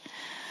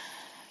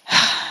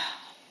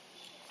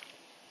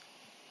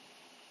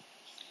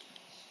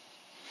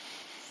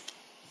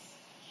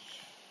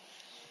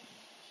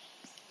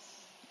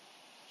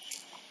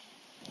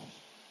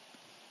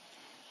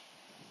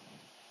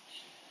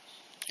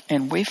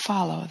 And we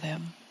follow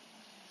them.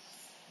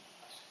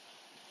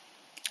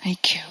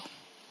 Thank you.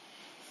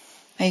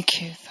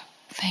 Thank you.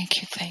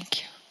 Thank you.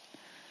 Thank you.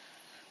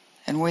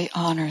 And we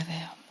honor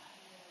them.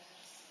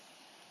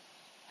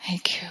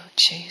 Thank you,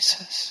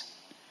 Jesus.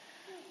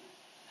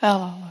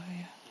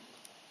 Hallelujah.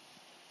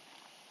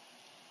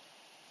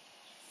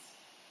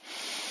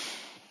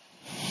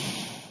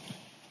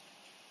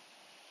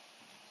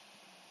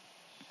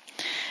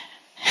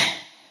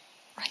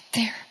 Right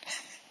there.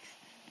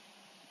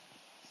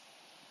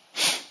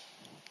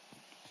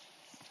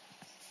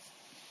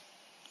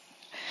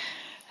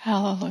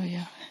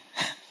 Hallelujah.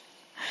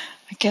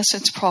 I guess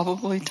it's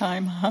probably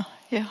time, huh?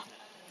 Yeah.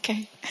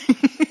 Okay.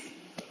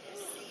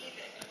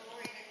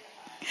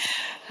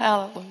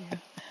 Hallelujah.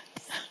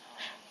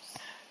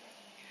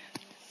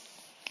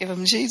 Give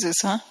him Jesus,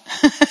 huh?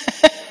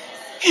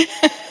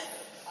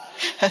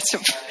 That's a